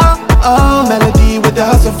domino, oh. Melody with the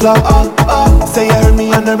hustle flow, oh. Say you heard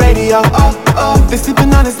me on the radio, oh. They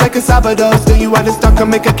sleeping on us like a Sabado. So you wanna start, come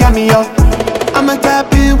make a cameo. I'ma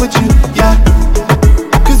tap in with you, yeah.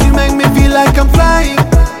 Cause you make me feel like I'm flying.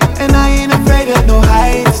 And I ain't afraid of no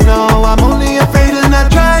heights, no. I'm only afraid of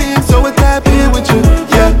not trying. So I tap in with you,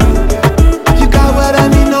 yeah. You got what I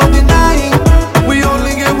need, no denying. We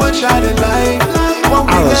only get one shot at life.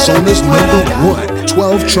 Arizona's #1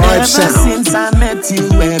 12 Tribe Sound. Ever since I met you,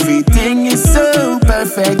 everything is so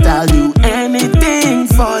perfect. I'll do anything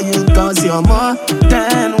for you, cause you're more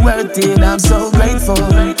than worth it. I'm so grateful.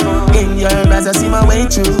 In your eyes I see my way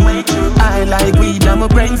through. I like weed, I'm a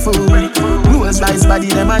brain food. Rules rice body,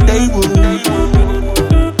 them a day woo.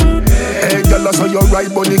 Hey girl, I saw your right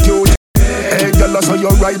body cute. Hey girl, I saw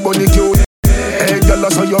your right body cute. Hey girl, I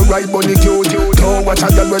saw your right body cute. Don't watch a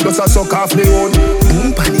girl where does a suck off me own.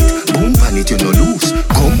 Boom pan it, you no lose.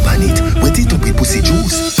 Come pan it, wet it up with pussy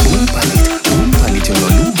juice. Boom pan it, you no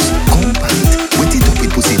lose. Come pan it, wet it up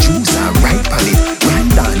with pussy juice. And right pan it, right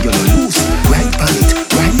down, you no lose. Right pan it,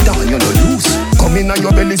 right down, you no lose. Come in on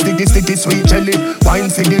your belly, sticky, sweet jelly. Wine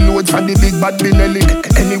for the load from the big bad Benelli.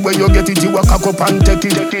 Anywhere you get it, you a cock up and take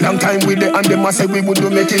it. Long time with it and them a say we would do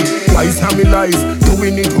make it. Wise now me life,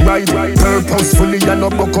 doing it right. Purposefully and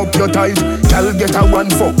not buck up your ties. Girl get a one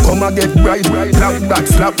fuck, come and get bright.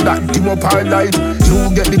 Slap that, dim up our light. You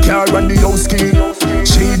get the car and the house key.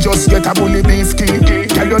 She just get a bully beef key.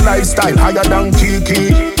 Tell your lifestyle higher than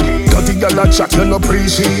Kiki. Dirty girl a chat, you no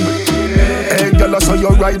appreciate. Hey girl, I saw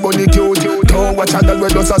your right body cute. Don't watch a girl where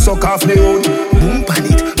does a suck off me own. Boom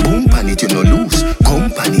pan it, you no lose. Come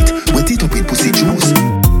pan it, wet it up with pussy juice.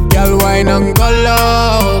 Girl wine and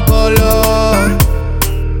color. Color.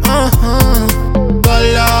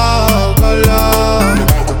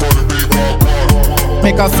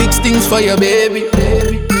 Make her fix things for your baby.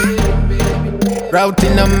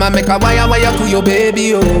 Routing them and make a wire to your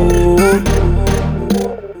baby, oh.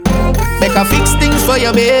 Make her fix things for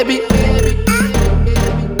your baby.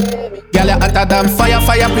 Girl, you're hotter than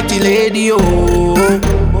fire, pretty lady, oh.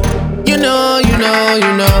 You know.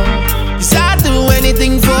 Yes, I'll do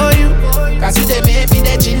anything for you. Cause you the baby,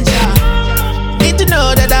 the ginger. Need to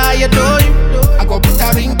know that I adore you. I go put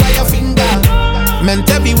a ring by your finger. Meant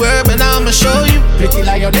every word, but I'ma show you. Pretty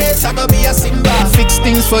like your days, I'ma be a Simba. Fix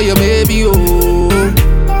things for your baby, oh.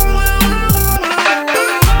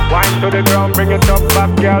 Wine to the ground, bring it up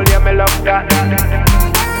back, girl, yeah, me love that.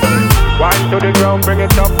 Wine to the ground, bring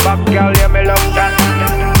it up back, girl, yeah, me love that.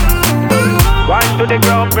 Wine to the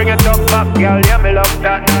ground, bring it up back, girl, yeah, me love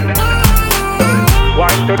that.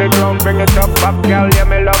 Wine to the ground, bring it up, back, girl, yeah,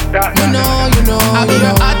 me love that. You know. I be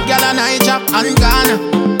a hot girl and I chop and Ghana.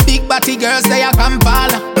 Big body girls, they a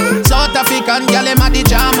Kampala. South African girl, them a the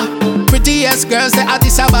JAHMAR. Prettiest girls, they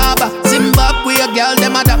Addis Ababa. Zimbabwe girl,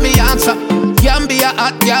 them a that me answer. Gambia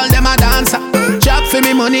hot girl, them a dancer. Chop for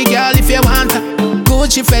me money, girl, if you want her.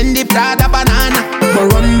 Gucci, Fendi, Prada, banana.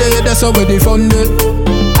 Burundi, that's how we fund it.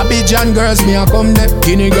 Abidjan girls, me a come there.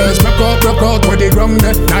 Guinea girls, rock out where they ground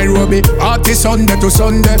there. Nairobi, artist Sunday to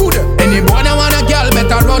Sunday. Any boy that want a girl,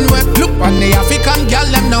 better run with. Look on the African girl,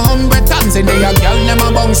 them no hungry. Tanzania girl, them a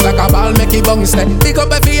bounce like a ball, make it bounce there. Pick up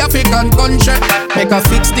every African country. Make a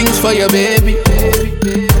fix things for your baby.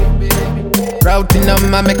 Routing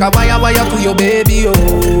number, make a wire to your baby,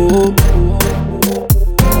 oh.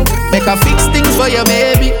 Make a fix things for your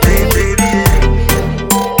baby.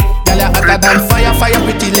 Girl, you hotter than fire,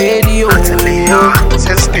 pretty lady, oh.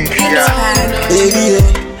 Baby,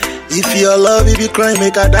 if your love, if you cry,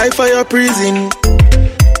 make a die for your prison.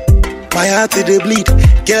 My heart it dey bleed,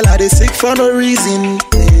 girl, I dey sick for no reason.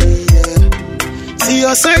 See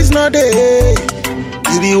your size not there,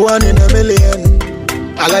 you be 1 in a million.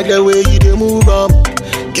 I like the way you dey move on,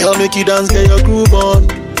 girl, make you dance, get your groove on.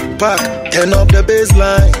 Pack, turn up the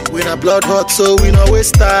baseline. We not blood hot, so we no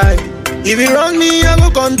waste time. If you wrong me, I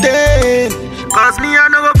go contain. Cause me, I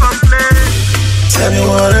no go complain. Tell me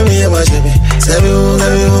what I'm here, my baby. Tell me what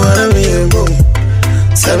I'm here, boom.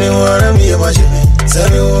 Tell me what I'm here, my baby. Tell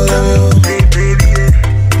me what I'm here.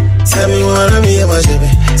 Tell me what I'm here, my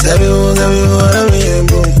baby. Tell me what I'm here,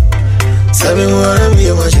 boom. Tell me what I'm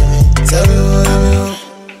here, my baby. Tell me what I'm here.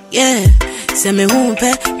 Yeah. Say me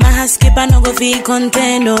whoopee, my heart skip, I no go feel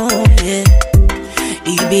content, oh, yeah.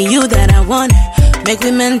 It be you that I want, make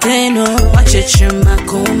me maintain, oh. Watch it from my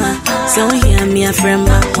coma, so hear me a friend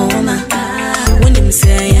my home. When them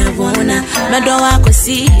say I wanna, my door I could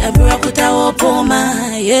see, I broke with our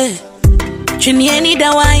poma, yeah. Trini any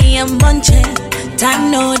da wa am bunche,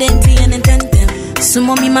 time no denti and intentem.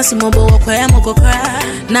 Sumo mi masumo bo kwa ya moko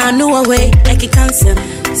cry. Now no away, like it cancer.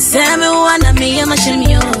 Say me wanna me a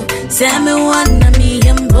mashimio. Say me wanna me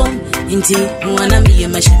a boom. Inti wanna me a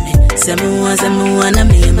mashime. Say me wanna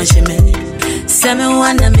me a mashime. Say me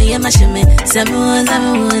wanna me a mashime. Say me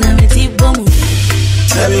wanna me ti boom.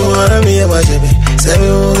 Say me wanna me a mashime. Say me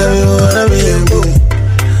wanna me a boom.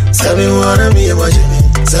 Say me wanna me a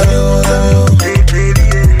mashime. Say me wanna me a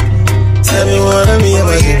Tell me what I'm here,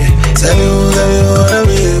 my baby. Tell me what I'm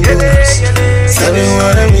here, boys. Tell me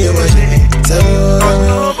what I'm here, my baby. Tell me what I'm here.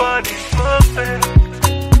 Nobody's perfect.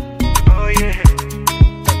 Oh yeah.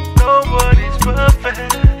 Nobody's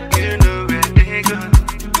perfect. You know where they go.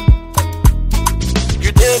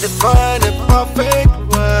 You didn't find a perfect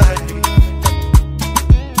wife.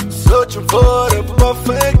 Searching for the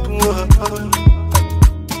perfect one.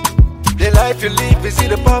 The life you live is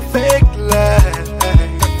the perfect life.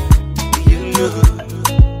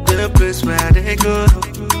 The place where they go.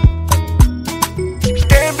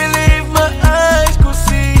 Can't believe my eyes could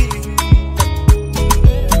see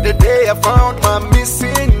the day I found my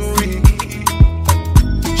missing ring.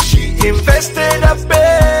 She invested her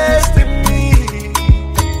best in me.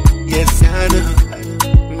 Yes, I know.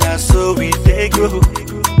 Now so we they grow.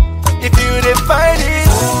 If you define it,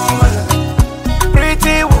 woman,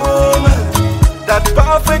 pretty woman, that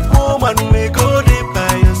perfect woman may go there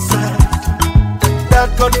by your side. That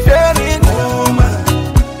God-fearing woman,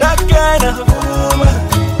 that kind of woman,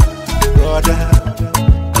 brother,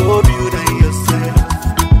 go build her yourself.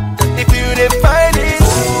 If you define it,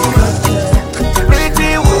 woman,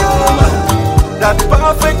 pretty woman, that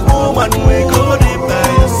perfect woman will go there by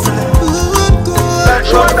your side. That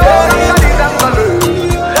God-fearing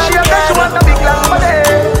woman, that kind of woman,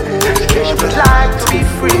 she would like to be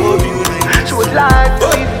free. She would like to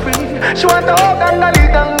be free. She want to hug and a little.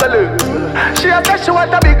 She said she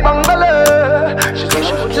want a big bungalow. She said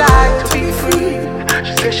she would like to be free.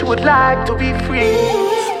 She said she would like to be free.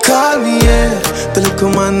 Call me, yeah. The little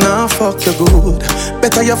man now fuck you good.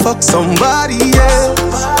 Better you fuck somebody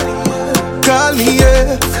else. Call me,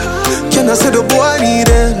 yeah. Can I say the boy need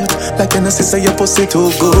help? Like can I say your pussy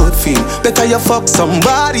too good feel? Better you fuck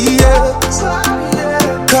somebody else.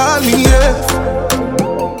 Call me, yeah.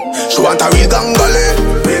 She want a real gangale.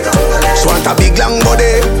 She want a big long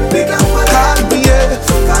body. Call me, yeah.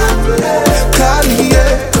 Call me,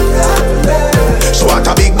 yeah. She want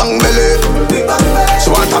a big bang belly. She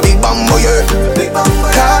want a big bambo, yeah.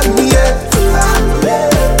 Call me, yeah.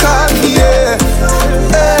 Call me, yeah.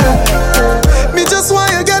 Me just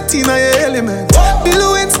want you get in your element. Bill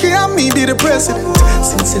Lewinsky and me be the president.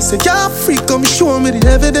 Since you say you're free, come show me the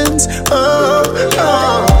evidence.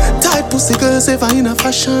 Tight pussy girls ever in a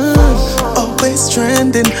fashion. Oh. always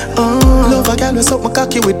trending. Love a girl who suck my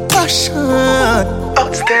cocky with passion.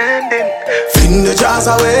 Outstanding. Fling the jars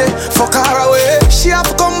away, fuck her away. She have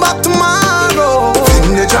to come back tomorrow.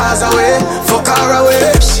 Fling the jars away, fuck her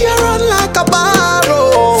away. She run like a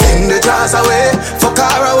barrow. Fling the jars away, fuck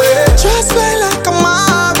her away. Just play like a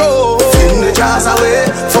marrow. Fling the jars away,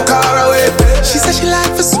 fuck her away. She said she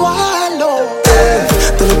like to swallow. Hey,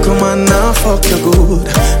 the little man now fuck you good.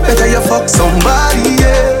 Better you fuck somebody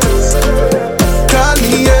else. Call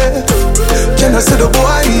me, yeah. Can I say the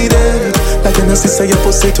boy need it? Like you know, sister, your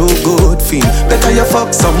pussy too good, feel. Better you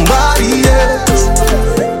fuck somebody else.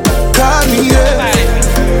 Call me, yeah.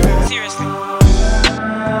 Seriously.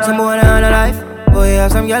 Some boy on a life. Boy, you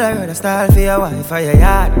have some girl I rather style for your wife or your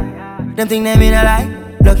yard. Them think they mean a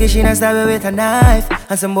lie. Lucky she not stab me with a knife.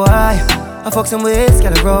 And some boy, I fuck some ways,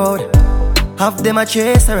 girl road. Half them a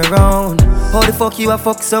chase her around. How the fuck you a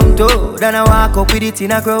fuck some dude? And I walk up with it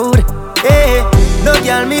in a crowd. Hey, no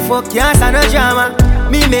girl me fuck can't stand no drama.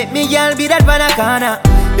 Me make me girl be that van a corner.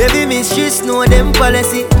 Baby mistress know them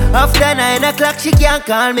policy. After 9 o'clock she can't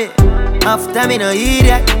call me. After me no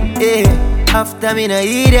idiot, yeah. After me no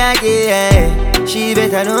idiot, yeah. She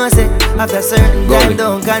better know say after certain time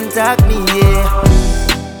don't contact me,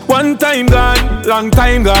 yeah. One time gone, long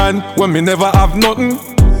time gone, when me never have nothing.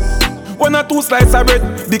 1 or 2 slices of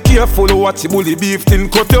bread, be careful what you bully beef tin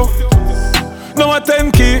cut you. Now a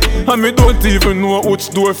 10 key, and me don't even know which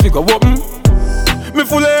door figure open. Me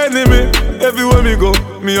full of enemy, everywhere me go,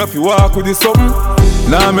 me have to walk with this something.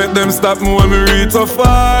 Now make them stop me when me reach so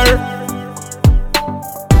far.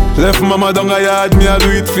 Left mama down a yard, me a do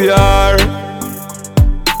it for her.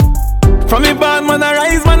 From me band man I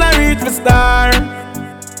rise, man I reach me star.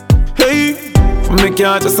 Hey, from me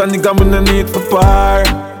can't just a nigga me no need for par.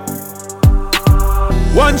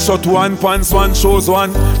 One shot, one pants, one shows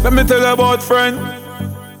one. Let me tell you about friend.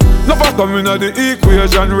 Never come in the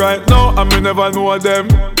equation right now, and me never know them.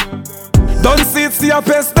 Don't see it, see a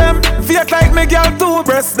pest them. Fake like me girl to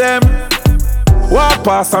breast them. Walk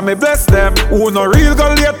past and me bless them. Who no real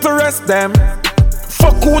girl yet to rest them.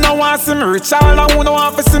 Fuck who no want see me rich, all and who no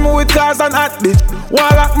want to see me with cars and hot bitch. Wall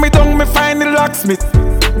lock me down, me find the locksmith.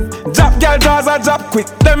 Drop girl jaws a drop quick.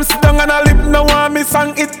 Them sit down and a lip, no want me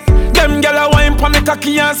sang it. Them gyal a wine pon the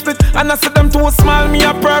cocky and split. And I see them too small, me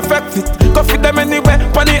a perfect fit. Go fit them anywhere,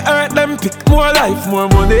 pon the earth them pick. More life, more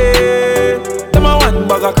money. Them a one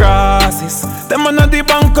bag of crosses. Them a not the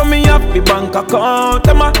bank, me have the bank account.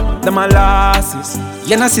 Them a losses.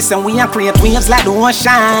 You know sister, we a create waves like the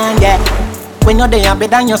ocean, yeah. When you're there, better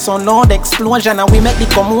than your son, no the explosion. And we make the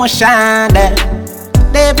commotion, yeah.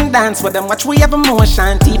 They even dance with them, watch we have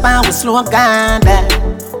emotion. Deep and we slow down, yeah.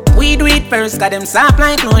 We do it first, got them soft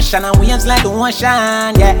like lotion and waves like the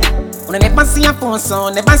ocean, yeah. When I never see a phone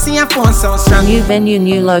sound, never see a phone sound strong. New venue,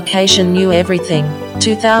 new location, new everything.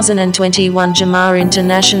 2021 JAHMAR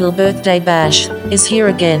International Birthday Bash is here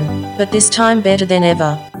again, but this time better than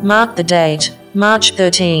ever. Mark the date, March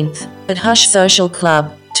 13th, at Hush Social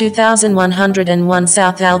Club, 2101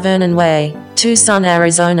 South Alvernon Way, Tucson,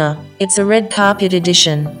 Arizona. It's a red carpet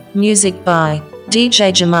edition. Music by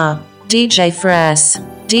DJ JAHMAR, DJ Frass,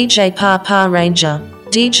 DJ Papa Ranger,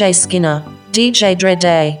 DJ Skinner, DJ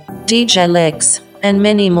Dreday, DJ Lex, and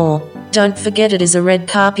many more. Don't forget it is a red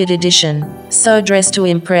carpet edition, so dress to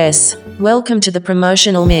impress. Welcome to the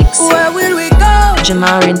promotional mix. Where will we go?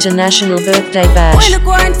 JAHMAR International Birthday Bash When the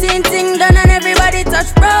quarantine thing done and everybody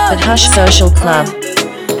touch road. at Hush Social Club.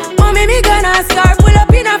 Mommy, me gonna start, pull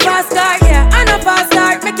up in a fast car, yeah. I know fast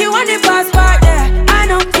start, make you want the fast part, yeah. I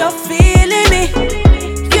know you're feeling me,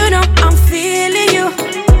 you know I'm feeling you.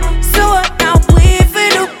 So what now we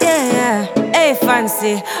feel do, yeah. Hey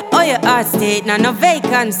fancy, oh your heart state, now no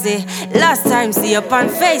vacancy. Last time see you on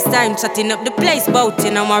FaceTime, chatting up the place, bout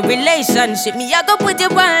in our relationship. Me I go put you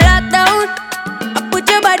on lockdown, I put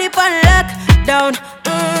your body on lockdown.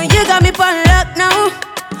 You got me on lock now,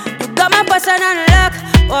 you got my person on lock.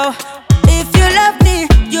 Oh, if you love me,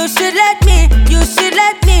 you should let me, you should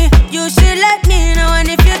let me, you should let me know. And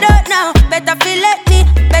if you don't know, better feel let me,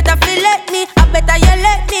 better feel let me, I better you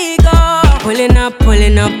let me go. Pulling up,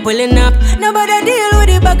 pulling up, pulling up. Nobody deal with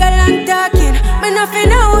the bagel and talking. Me nothing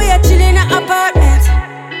now, we are chilling in an apartment.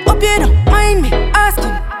 Hope you don't mind me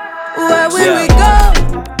asking, where will we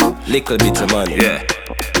go? Little bit of money, yeah.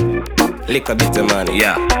 Little bit of money,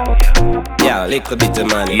 yeah. Yeah, little bit of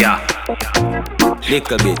money, yeah.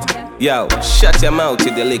 Little bit. Yo, shut your mouth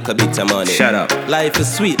with the little bit of money. Shut up. Life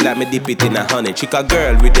is sweet, let me dip it in a honey. Chick a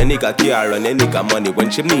girl with a nigga car and a nigga money. When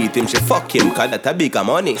she meet him, she fuck him, cause that a bigger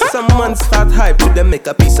money. Some man start hype to them make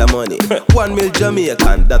a piece of money. 1 mil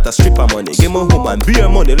Jamaican, that a stripper money. Give me woman beer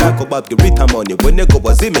money like about the Rita money. When they go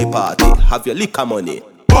a Zimmy party, have your liquor money.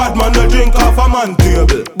 Bad man no drink off a man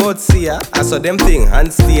table. But see ya, I saw them thing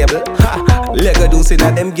unstable. Ha, Lego do say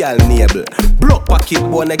that them gal nable. Block pocket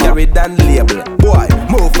wanna carry down label. Boy,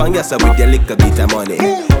 move on yourself with your little bit of money.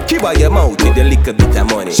 Keep out your mouth with your little bit of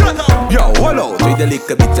money. Yo, hold out with your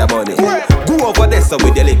little bit of money. Go over there so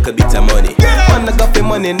with your little bit of money. Man, I got the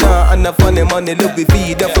money now, and the funny money. Look we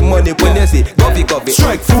feed up for money when you see coffee.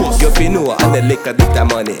 Strike force, you feel know and the little bit of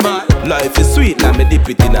money. Life is sweet, let me dip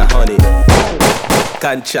it in a honey.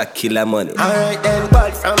 Can't check killer money. Alright then, ball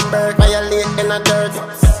from bird, violate in a dirt.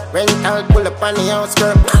 Rental pull up on the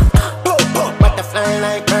outskirt. Butterfly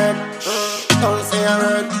like bird. Don't say a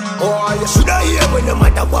word. Oh, you shoulda hear when your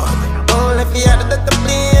mother want. Don't let me out of the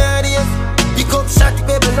play ideas. Pick up shot,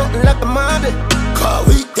 baby, nothing like a model. Cause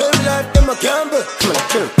we tell life them a gamble. Kill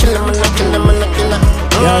him, kill him, kill him.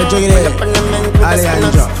 Yo, check it out.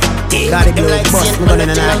 Alejandro. Gotta go bust me gun in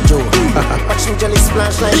a night, Joe. Watching jelly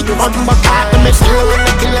splash like you on my car. Make sure I'm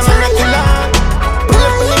a killer, I'm a killer. Pull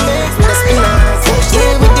up on the mix with the spinners.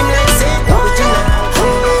 Yeah, with them like say, original.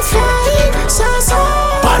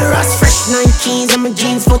 Body rust fresh, 9 keys on my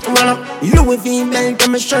jeans, foot roll up. Louis V belt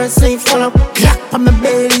on my shirt, sleeve full up. Clock on my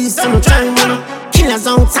belly, so I'm trying to run up. Killers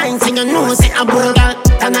on time, so you know, say I broke out.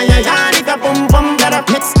 And I yard if I boom boom got up.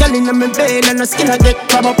 Next girl in my bed and the skin I get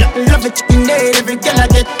crab up. Love it chicken dead, every girl I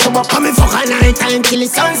get crab up. Come in for a night time till the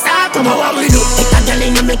sun start. Come on, what we do? Take a girl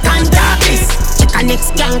in my contact list. Check a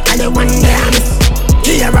next girl, call the one day I miss.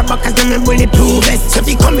 Here a cause I'm a bulletproof vest. So if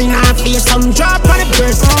you come in and face some drop on the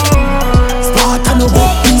burst. Spot on the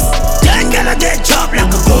book piece. Young girl I get chopped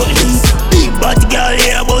like a gold piece. Big body girl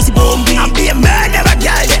here, bossy bomb beat. I'm being mad, never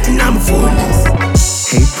girl getting I'm full.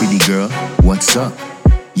 Hey pretty girl, what's up?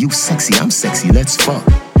 You sexy, I'm sexy, let's fuck.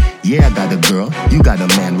 Yeah, I got a girl, you got a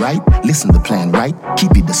man, right? Listen to the plan, right?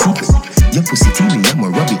 Keep it the secret. Your pussy teeny, I'ma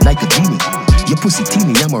rub it like a genie. Your pussy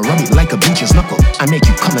teeny, I'ma rub it like a bleacher's knuckle. I make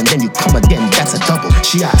you come and then you come again, that's a double.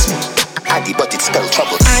 She asked me, Addy, but it spelled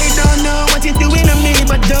trouble. I don't know what you're doing to me,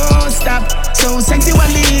 but don't stop. So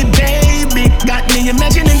sexually, baby, got me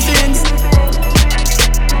imagining things.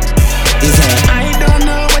 I don't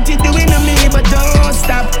know what you're doing to me, but don't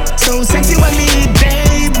stop. So sexually,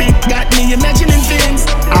 baby, got me imagining things.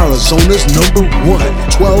 Arizona's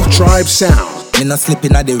 #1 12 Tribe Sound. Me not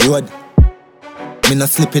slipping at the road. Me not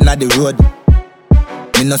slipping at the road.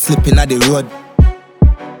 Me not slipping at the road.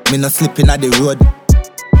 Me not slipping at the road.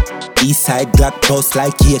 Eastside Glock post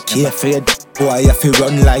like AK afraid. Boy, I have to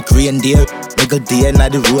run like reindeer. Nigga day in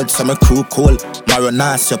the road, summer crew cold.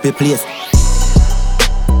 Maronas up your place.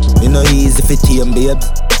 You know easy for team babes.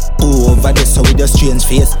 Go over this so with your strange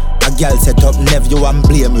face. A girl set up nephew and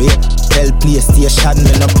blame rate. Tell PlayStation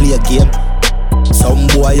me no play a game. Some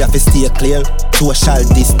boy have to stay clear. Social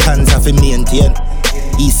distance have to maintain.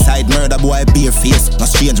 Eastside murder boy bare face. No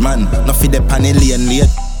strange man, no fit the panel lane late.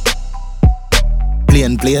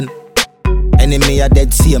 Plain. Enemy a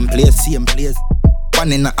dead same place.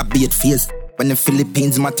 One in a beat face. When the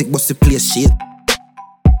Philippines matic bust the place shit.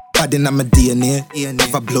 Bad in my DNA.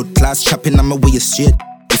 Have a blood class chopping on my waist straight.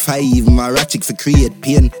 If I even my ratchet for create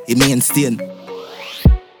pain, it mean stain.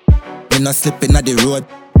 Me not slipping at the road.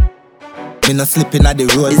 Me not slipping at the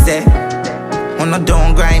road. Is there? On a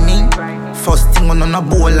don't grind me. First thing on a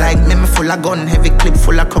bowl like me full of gun, heavy clip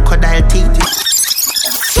full of crocodile teeth.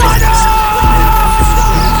 Shut up!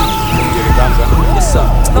 Yes sir.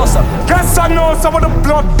 No sir. Guess I know some of the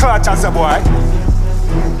blood clutches, boy.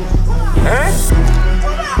 Eh?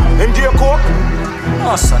 In your coke?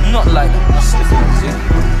 No sir, not like that.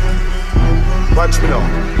 Watch me now.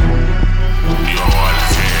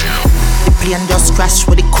 The plane just crashed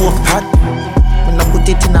with the coke pot. When I put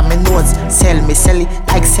it in my nose, sell it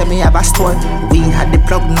like say me have a store. We had the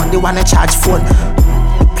plug, not the one I charge phone.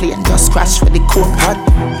 The plane just crashed with the coke pot.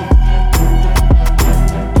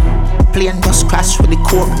 Plane just crashed with the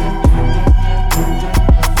coke.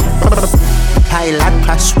 Pilot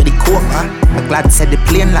crash with the coke. I'm glad said the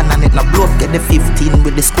plane land and it no blow. Get the 15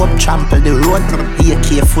 with the scope, trample the road.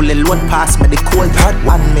 AK fully load pass me the cold.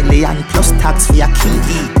 1 million plus tax for your key.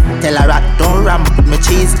 Tell a rat don't ramp with me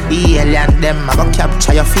cheese. The alien them I go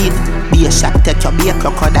capture your feet. Be a shot take your be a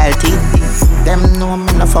crocodile teeth. Them know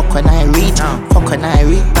me no fuck when I reach. Fuck when I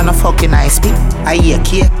reach, and no fuck when I speak. I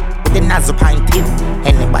AK with the nozzle point in.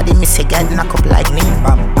 Anybody miss a get knock up like me.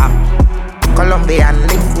 Bam bam. Colombian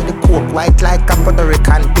link with the coke white like a Puerto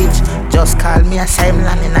Rican bitch. Just call me a same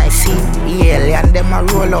land and I see the alien them a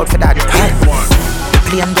roll out for that. The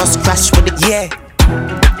plane just crash with the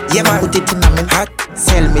yeah man. Put it in a min hat.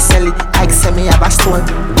 Sell it like sell me have a store.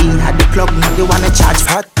 We had the plug now they wanna charge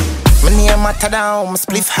hot. My name matter down, my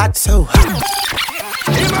spliff hot so hot.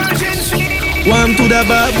 One to the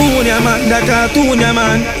baboon ya man, the cartoon ya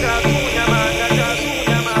man.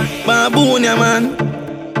 Baboon ya man.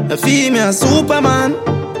 A female Superman.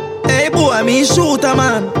 Hey boy, me shooter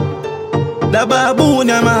man. The baboon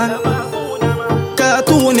ya man.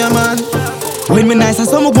 Cartoon ya man. When me nice, I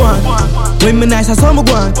saw me go on. When me nice, I saw me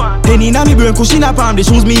go on. Penny na me brain, cushion a palm. The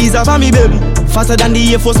shoes me ease off on me belly. Faster than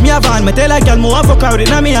the Air Force, me a van. Me tell a girl, me want for crowded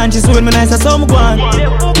na me hand. She say when me nice, I saw me go on.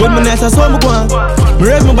 When me nice, I saw me go on. Me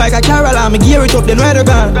raise my bike a Caroline, me gear it up, then ride a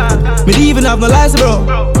gun. Me didn't even have no license, bro.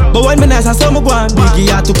 But when me nice, I saw me go on. Biggie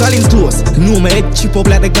had to call him close. Know me head chip up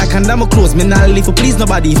like the clock and I'm close. Me not live for please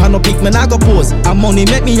nobody. If I no pick, me not go pose. And money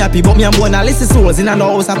make me happy, but me and boy not listen souls. In a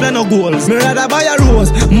house, I plan no goals. Me rather buy a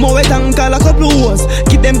rose. More wet and call a couple hoes.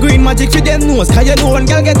 Keep them green magic for them nose. Cause you know one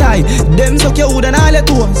girl get high. Them suck your hood and all your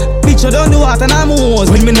toes. Bitch, you don't know what and I'm hose.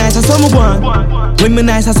 When me nice, I saw me go on. When me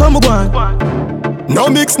nice, I saw me go on. No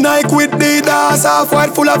mix Nike with Adidas, half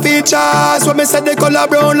white full of features. When me said they color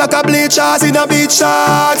brown like a bleachers in a beach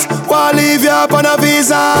shorts. Wanna leave you up on a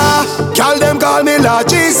visa. Call them call me Lord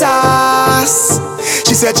Jesus.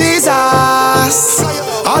 She said Jesus.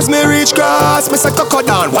 As me reach cross, me say coco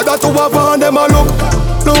down. What got to have on them a look.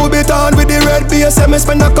 Louis Vuitton with the red base. And me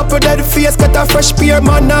spend a couple dead face. Get a fresh pair,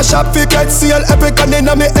 man, a shop fi get seal. Epic and in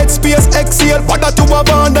a me head space exhale. What got to have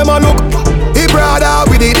on them a look. He brother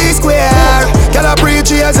with the D square. Can I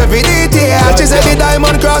preach years every detail. She said the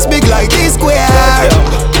diamond cross big like D square.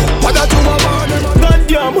 What got to have on them.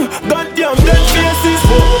 Goddamn, dead faces.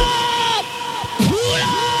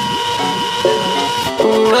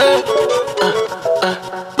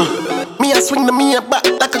 Me a swing the me a back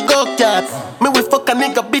like a go-kart. Me we fuck a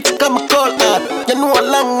nigga bitch come a call hard. You know a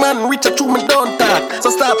long man reach a true me don't talk. So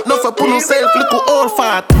stop no for put yourself look old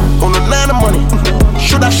fat. On a lot of money,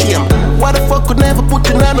 should I shame? Why the fuck could never put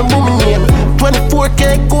in on a woman name?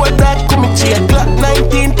 24K gold that come in chain. Glock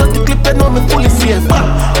 1930 clip and on me fully safe.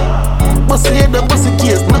 Bust the head up, bust the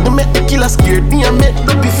case. Nothing make the killer scared. Me I make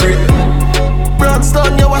the be free.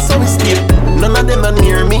 Brownstone, yo, I saw me sleep. None of them are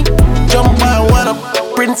near me. Jump on one up.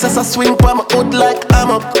 Princess, I swing for my hood like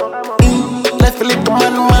I'm up. Left a little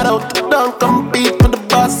man mad out. Don't compete with the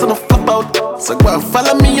boss and I flop out. So go and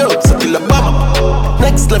follow me out, so kill a bomber.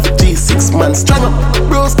 Next level G6 man strong up.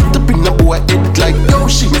 Bros get up in the boy head like yo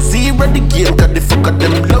she zero the game, cause the fuck of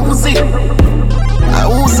them lousy.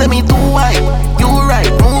 Who say me too white? You right,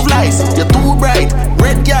 move lies, you're too bright.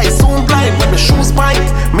 Red guy soon blind when the shoes bite.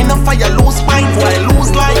 Me no fire lose fight, why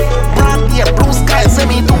lose life? Broad here, blue sky, say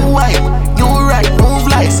me too white. You right, move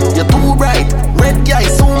lies, you're too bright. Red guy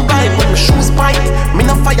soon blind when the shoes bite. Me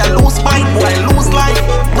no fire lose fight, why lose life?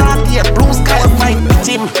 Broad here, blue sky, fight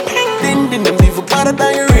Jim. Din din them leave a part of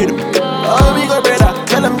your rhythm. Oh we go brother,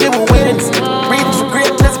 tell them give me wins. Reach for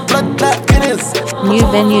greatness, blood clot Guinness. New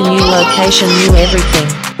venue, new location, new everything.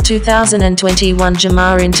 2021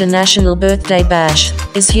 JAHMAR International Birthday Bash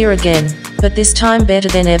is here again, but this time better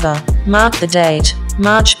than ever. Mark the date,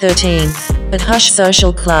 March 13th, at Hush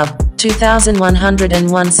Social Club,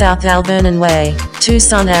 2101 South Alvernon Way,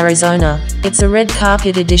 Tucson, Arizona. It's a red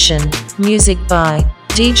carpet edition. Music by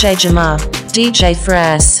DJ JAHMAR, DJ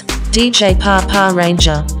Frass, DJ Papa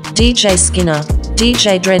Ranger, DJ Skinner,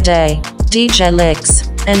 DJ Dreday, DJ Lex,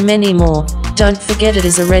 and many more. Don't forget it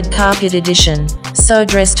is a red carpet edition, so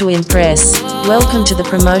dress to impress. Welcome to the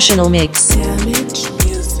promotional mix. Damage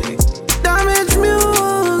music,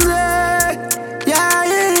 yeah,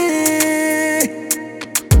 yeah.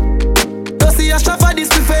 Don't see a strap for this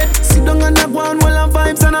buffet. Sit down on the ground while I'm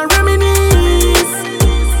vibes and I reminisce.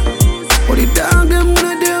 What the dog them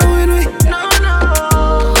gonna do with me? No.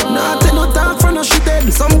 Nah, take no talk for no shit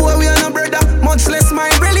head. Some boy we are no brother, much less my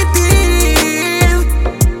relative.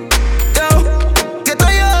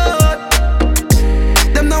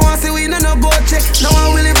 Now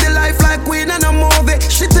I will live the life like we in a movie.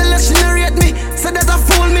 She tell us she narrate me, so that a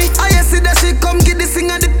fool me. I see that she come get the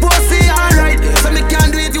singer the pussy. Alright, so me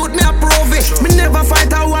can't do it, youth me approve it. Me never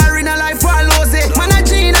fight a war in a life for lose it. Man a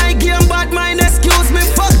gene, I game bad mind, excuse me.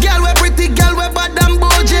 Fuck girl, we pretty girl, we bad and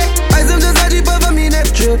bougie. I some just a jeep over me neck.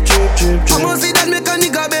 I'ma see that make a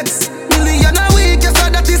nigga vex. Million a week, yes, so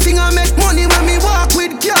that this singer make money when me walk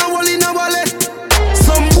with can't hold in a wallet.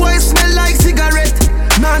 Some boys smell like cigarette.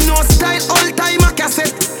 Nah, no style, all time a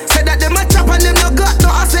cassette. Say that them a chop and them no got no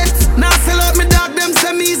assets. Now sell out me dog, them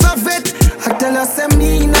say me's a vet. I tell her say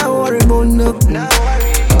me nah worry about no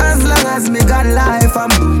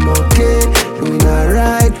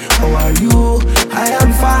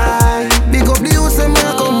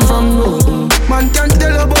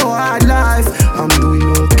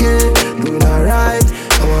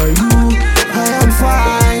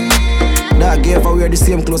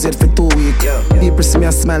see me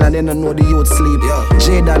a smile and then I know the youth sleep.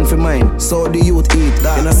 J-Dan for mine, so the youth eat.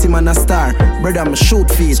 And I see man a star, brother me shoot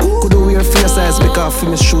feet. Could do wear face size because for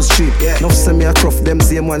me shoes cheap. Now see me a truff, them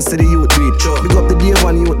same one see the youth beat. Big up the day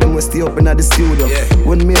one youth, them we stay up in the studio.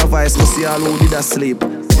 When me a voice, me see all who did a sleep.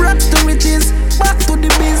 Brought to riches, back to the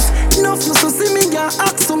biz. Enough no so see me can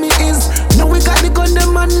ask who me is. Now we got the gun,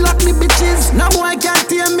 them man lock me bitches. Now boy can't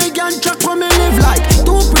hear me can track for me live like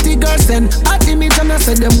two pretty girls and at image and I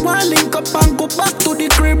said them one link up and go back to the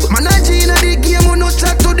crib. Man I G in the game, who no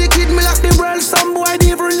chat to the kid. Me lock the world, some boy they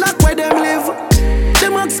even lock where them live.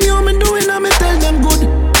 Them ask me how me doing and me tell them good.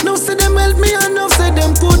 Now say them help me and now say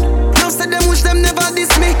them could. Now say them wish them never diss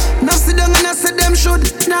me. Now sit down and I say them should.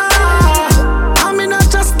 Nah, I'm not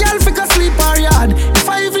just girl fi go sleep or yard. If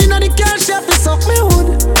I even know the girl, she have to suck me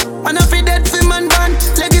hood. And I fi dead fi man ban.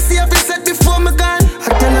 Legacy I fi set before me gone. I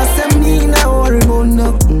tell her say me nah worry about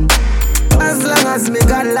nothing. As long as me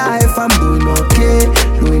got life, I'm doing okay,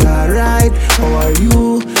 doing alright. How are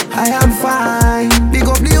you? I am fine. Big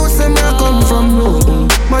up the house where I come from. No,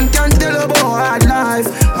 man can't tell about hard life.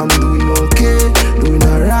 I'm doing okay, doing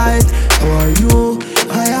alright. How are you?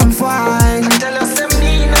 I am fine. I tell her say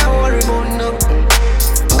me nah worry about nothing.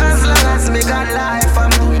 As long as me got life, I'm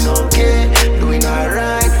doing okay, doing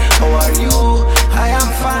alright. How are you? I am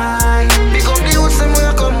fine. Big up the house where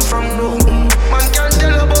I come from. No, man can't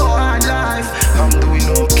tell about hard life. I'm doing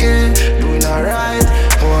okay, doing alright.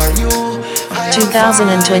 How are you?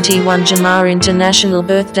 2021 JAHMAR International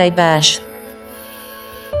Birthday Bash.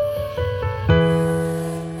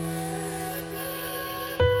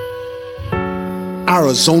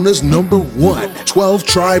 Arizona's #1 12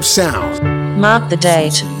 Tribe Sound. Mark the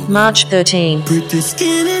date, March 13. Pretty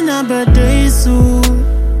skin in a birthday suit.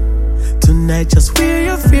 Tonight just wear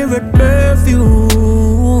your favorite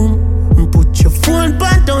perfume. Put your phone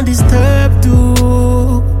but don't disturb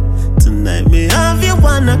too. Tonight me have you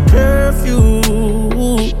on a curfew.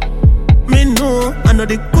 Me know, I know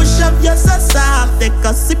the push up your so soft. Take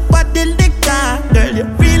a sip of the liquor. Girl, you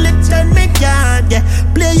really turn me on. Yeah,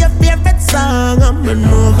 play your favorite song. I'm an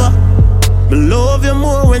over. Me love you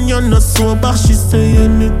more when you're not sober. She say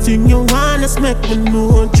anything you want, just make me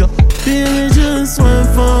know you. Baby, just wine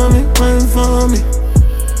for me, wine for me.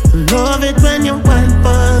 Love it when you wine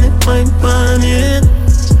for it, wine for it.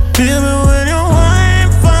 Baby, when you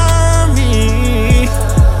wine for me,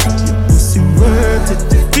 your pussy worth it.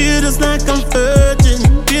 Feel just like I'm virgin.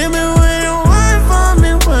 Baby, when you wine for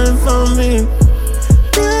me, wine for me.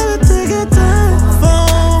 Baby, take your time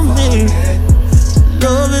for me.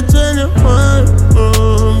 Love it when you wine for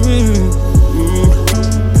me.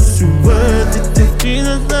 Pussy worth it. Feel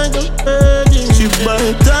just like I'm virgin. She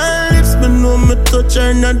bite her lips, me know me touch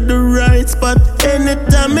her not the right spot.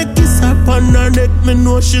 Anytime I kiss her on her neck, me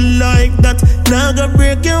know she like that. Now go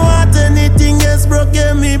break your heart, anything else broke,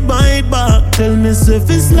 yeah, me buy back. Tell me if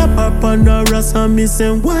it's slap her on her ass, and me say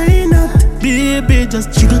why not? Baby,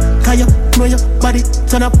 just jiggle, cause you know your body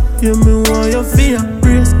turn up. You me want you feel your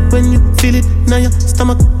brace when you feel it now your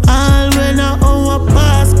stomach. All when I hour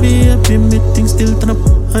pass, baby, me things still turn up.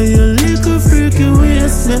 And your little freaky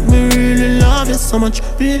ways make me really love you so much.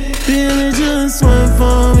 Baby, just wine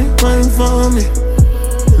for me, wine for me.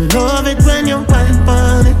 Love it when you wine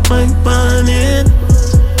on it, wine on it.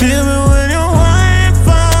 Baby, when you wine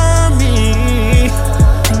for me,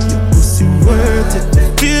 your pussy worth it.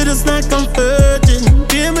 Feel just like I'm virgin.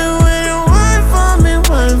 Baby, when you wine for me,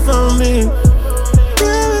 wine for me.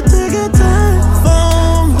 Baby, take your time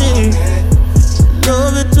for me.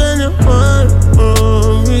 Love it when you wine for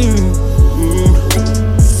me.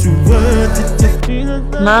 Pussy worth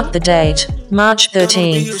it. Mark the date, March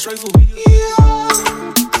 13.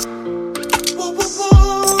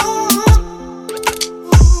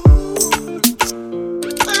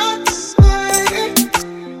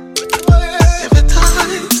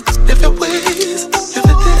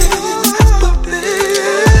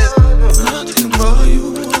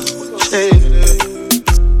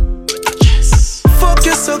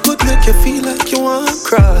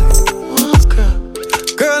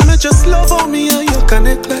 Just love on me and you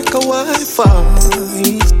connect like a Wi-Fi.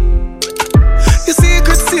 Your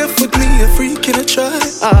secret safe with me, a freak in a try.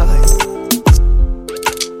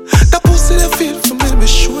 That pussy that feel for me, be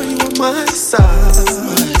sure you on my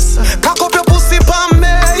side. Cock up your pussy pa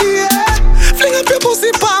me, yeah. Fling up your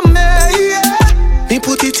pussy pa me, yeah. Me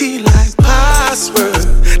put it in like password.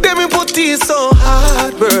 Then me put it so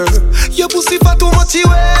hard, bro. Your pussy for too much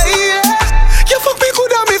away, yeah. You fuck me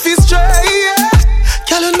good and me feel straight, yeah.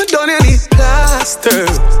 Girl, when me done you need plaster.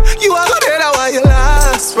 You are good at why you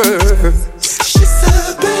last first. She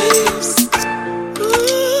said, babes,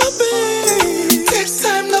 oh, babe, takes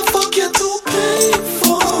time to fuck you too painful.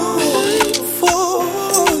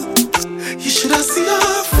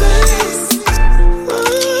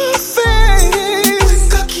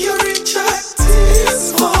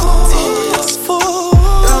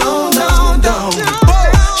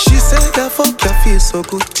 fuck you feel so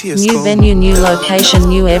good? Tears New come. venue, new location,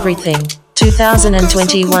 new everything.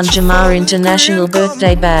 2021 JAHMAR International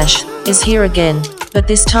Birthday Bash is here again, but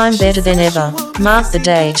this time better than ever. Mark the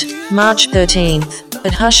date, March 13th,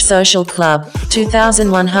 at Hush Social Club,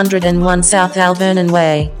 2101 South Alvernon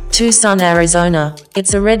Way, Tucson, Arizona.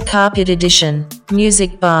 It's a red carpet edition.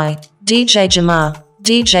 Music by DJ JAHMAR,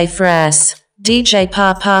 DJ Frass, DJ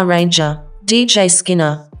Papa Ranger, DJ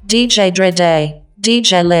Skinner, DJ Dreday,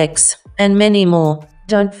 DJ Lex, and many more.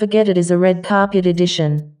 Don't forget it is a red carpet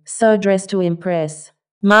edition, so dress to impress.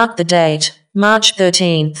 Mark the date, March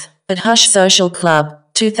 13th, at Hush Social Club,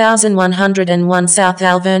 2101 South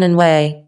Alvernon Way,